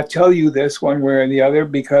people cannot tell you this one way or the other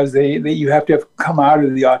because you have to have come out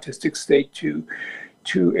of the autistic state to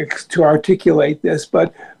articulate this.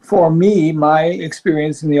 But for me, my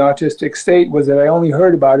experience in the autistic state was that I only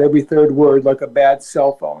heard about every third word like a bad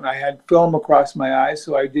cell phone. I had film across my eyes,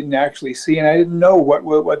 so I didn't actually see, and I didn't know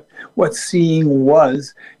what seeing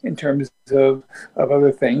was in terms of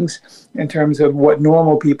other things. In terms of what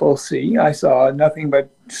normal people see, I saw nothing but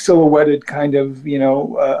silhouetted kind of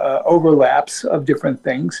overlaps of different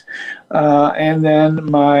things, and then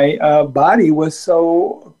my body was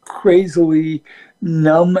so crazily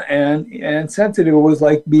numb and sensitive. It was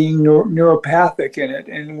like being neuropathic in it.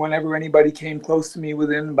 And whenever anybody came close to me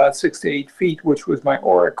within about 6 to 8 feet, which was my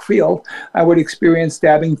auric field, I would experience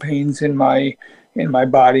stabbing pains in my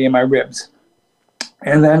body and my ribs.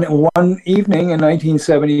 And then one evening in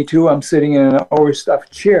 1972, I'm sitting in an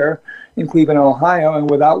overstuffed chair in Cleveland, Ohio, and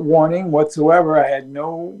without warning whatsoever, I had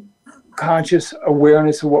no conscious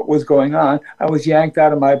awareness of what was going on. I was yanked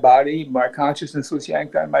out of my body. My consciousness was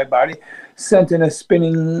yanked out of my body, sent in a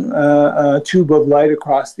spinning tube of light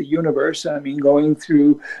across the universe. I mean, going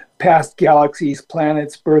through past galaxies,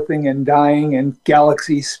 planets birthing and dying, and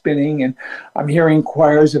galaxies spinning. And I'm hearing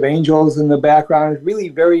choirs of angels in the background. It's really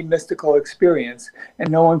very mystical experience.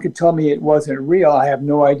 And no one could tell me it wasn't real. I have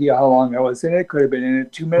no idea how long I was in it. Could have been in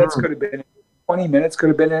it 2 minutes, could have been in it 20 minutes, could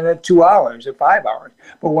have been in it 2 hours or 5 hours.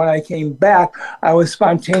 But when I came back, I was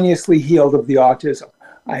spontaneously healed of the autism.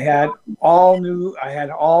 I had all new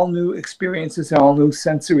experiences and all new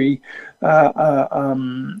sensory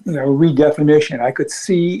redefinition. I could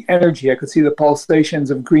see energy. I could see the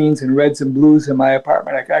pulsations of greens and reds and blues in my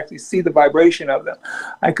apartment. I could actually see the vibration of them.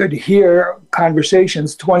 I could hear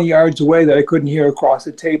conversations 20 yards away that I couldn't hear across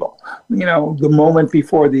the table, the moment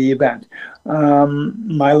before the event.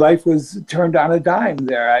 My life was turned on a dime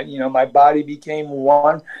there. My body became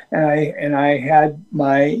one, and I had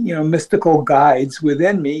my mystical guides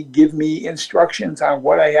within me give me instructions on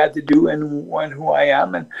what I had to do and who I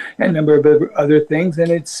am, and a number of other things,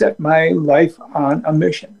 and it set my life on a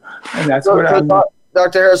mission. And that's what I'm.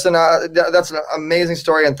 Dr. Harrison, that's an amazing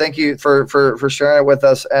story, and thank you for sharing it with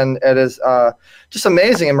us. And it is just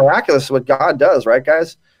amazing and miraculous what God does, right,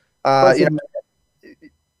 guys? And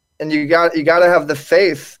you got to have the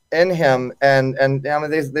faith in Him, and I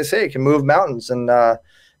mean, they say He can move mountains, and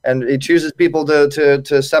He chooses people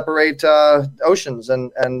to separate oceans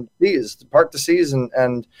and seas, to part the seas,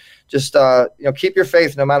 and just keep your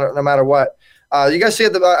faith no matter what. You guys see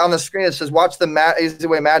it on the screen. It says, "Watch the Easy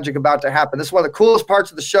Way magic about to happen." This is one of the coolest parts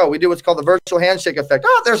of the show. We do what's called the virtual handshake effect.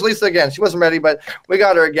 Oh, there's Lisa again. She wasn't ready, but we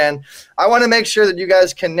got her again. I want to make sure that you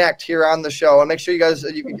guys connect here on the show, and make sure you guys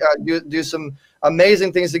do some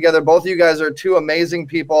amazing things together. Both of you guys are two amazing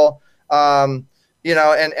people. you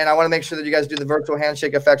know, and I want to make sure that you guys do the virtual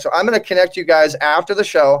handshake effect. So I'm going to connect you guys after the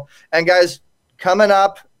show. And guys, coming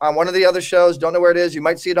up on one of the other shows, don't know where it is, you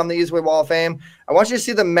might see it on the Easy Way Wall of Fame. I want you to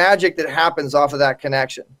see the magic that happens off of that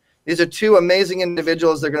connection. These are two amazing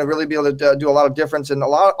individuals that are going to really be able to do a lot of difference in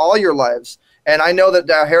all your lives. And I know that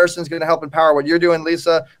Harrison's going to help empower what you're doing,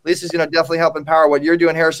 Lisa. Lisa's going to definitely help empower what you're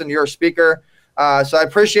doing, Harrison. You're a speaker. So I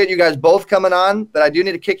appreciate you guys both coming on, but I do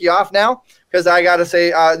need to kick you off now because I got to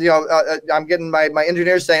say, I'm getting my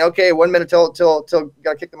engineers saying, okay, 1 minute till got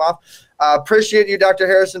to kick them off. Appreciate you, Dr.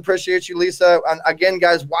 Harrison. Appreciate you, Lisa. And again,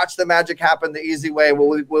 guys, watch the magic happen the easy way.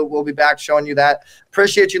 We'll be back showing you that.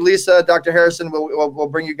 Appreciate you, Lisa. Dr. Harrison, we'll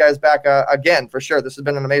bring you guys back again for sure. This has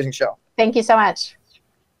been an amazing show. Thank you so much.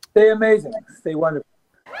 Stay amazing. Stay wonderful.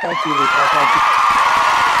 Thank you, Lisa. Thank you.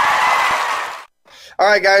 All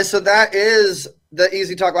right, guys. So that is the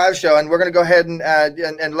Easy Talk Live show, and we're going to go ahead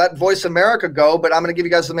and let Voice America go, but I'm going to give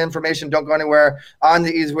you guys some information. Don't go anywhere on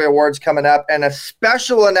the Easy Way Awards coming up, and a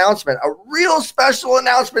special announcement, a real special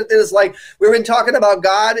announcement that is like, we've been talking about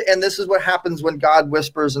God, and this is what happens when God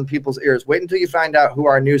whispers in people's ears. Wait until you find out who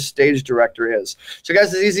our new stage director is. So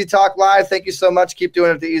guys, this is Easy Talk Live. Thank you so much. Keep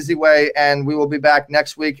doing it the easy way, and we will be back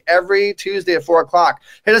next week every Tuesday at 4 o'clock.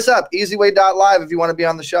 Hit us up, easyway.live, if you want to be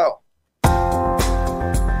on the show.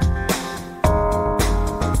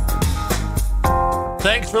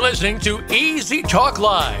 Thanks for listening to Easy Talk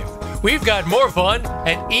Live. We've got more fun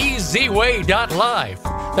at easyway.live.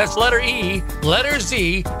 That's letter E, letter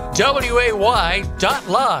Z, WAY.live.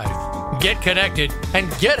 Get connected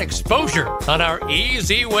and get exposure on our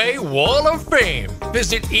Easy Way Wall of Fame.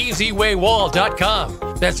 Visit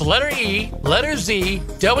easywaywall.com. That's letter E, letter Z,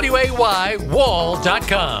 WAY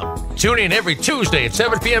wall.com. Tune in every Tuesday at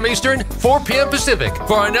 7 p.m. Eastern, 4 p.m. Pacific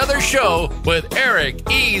for another show with Eric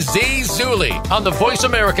E.Z. Zuli on the Voice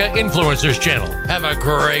America Influencers channel. Have a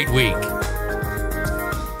great week.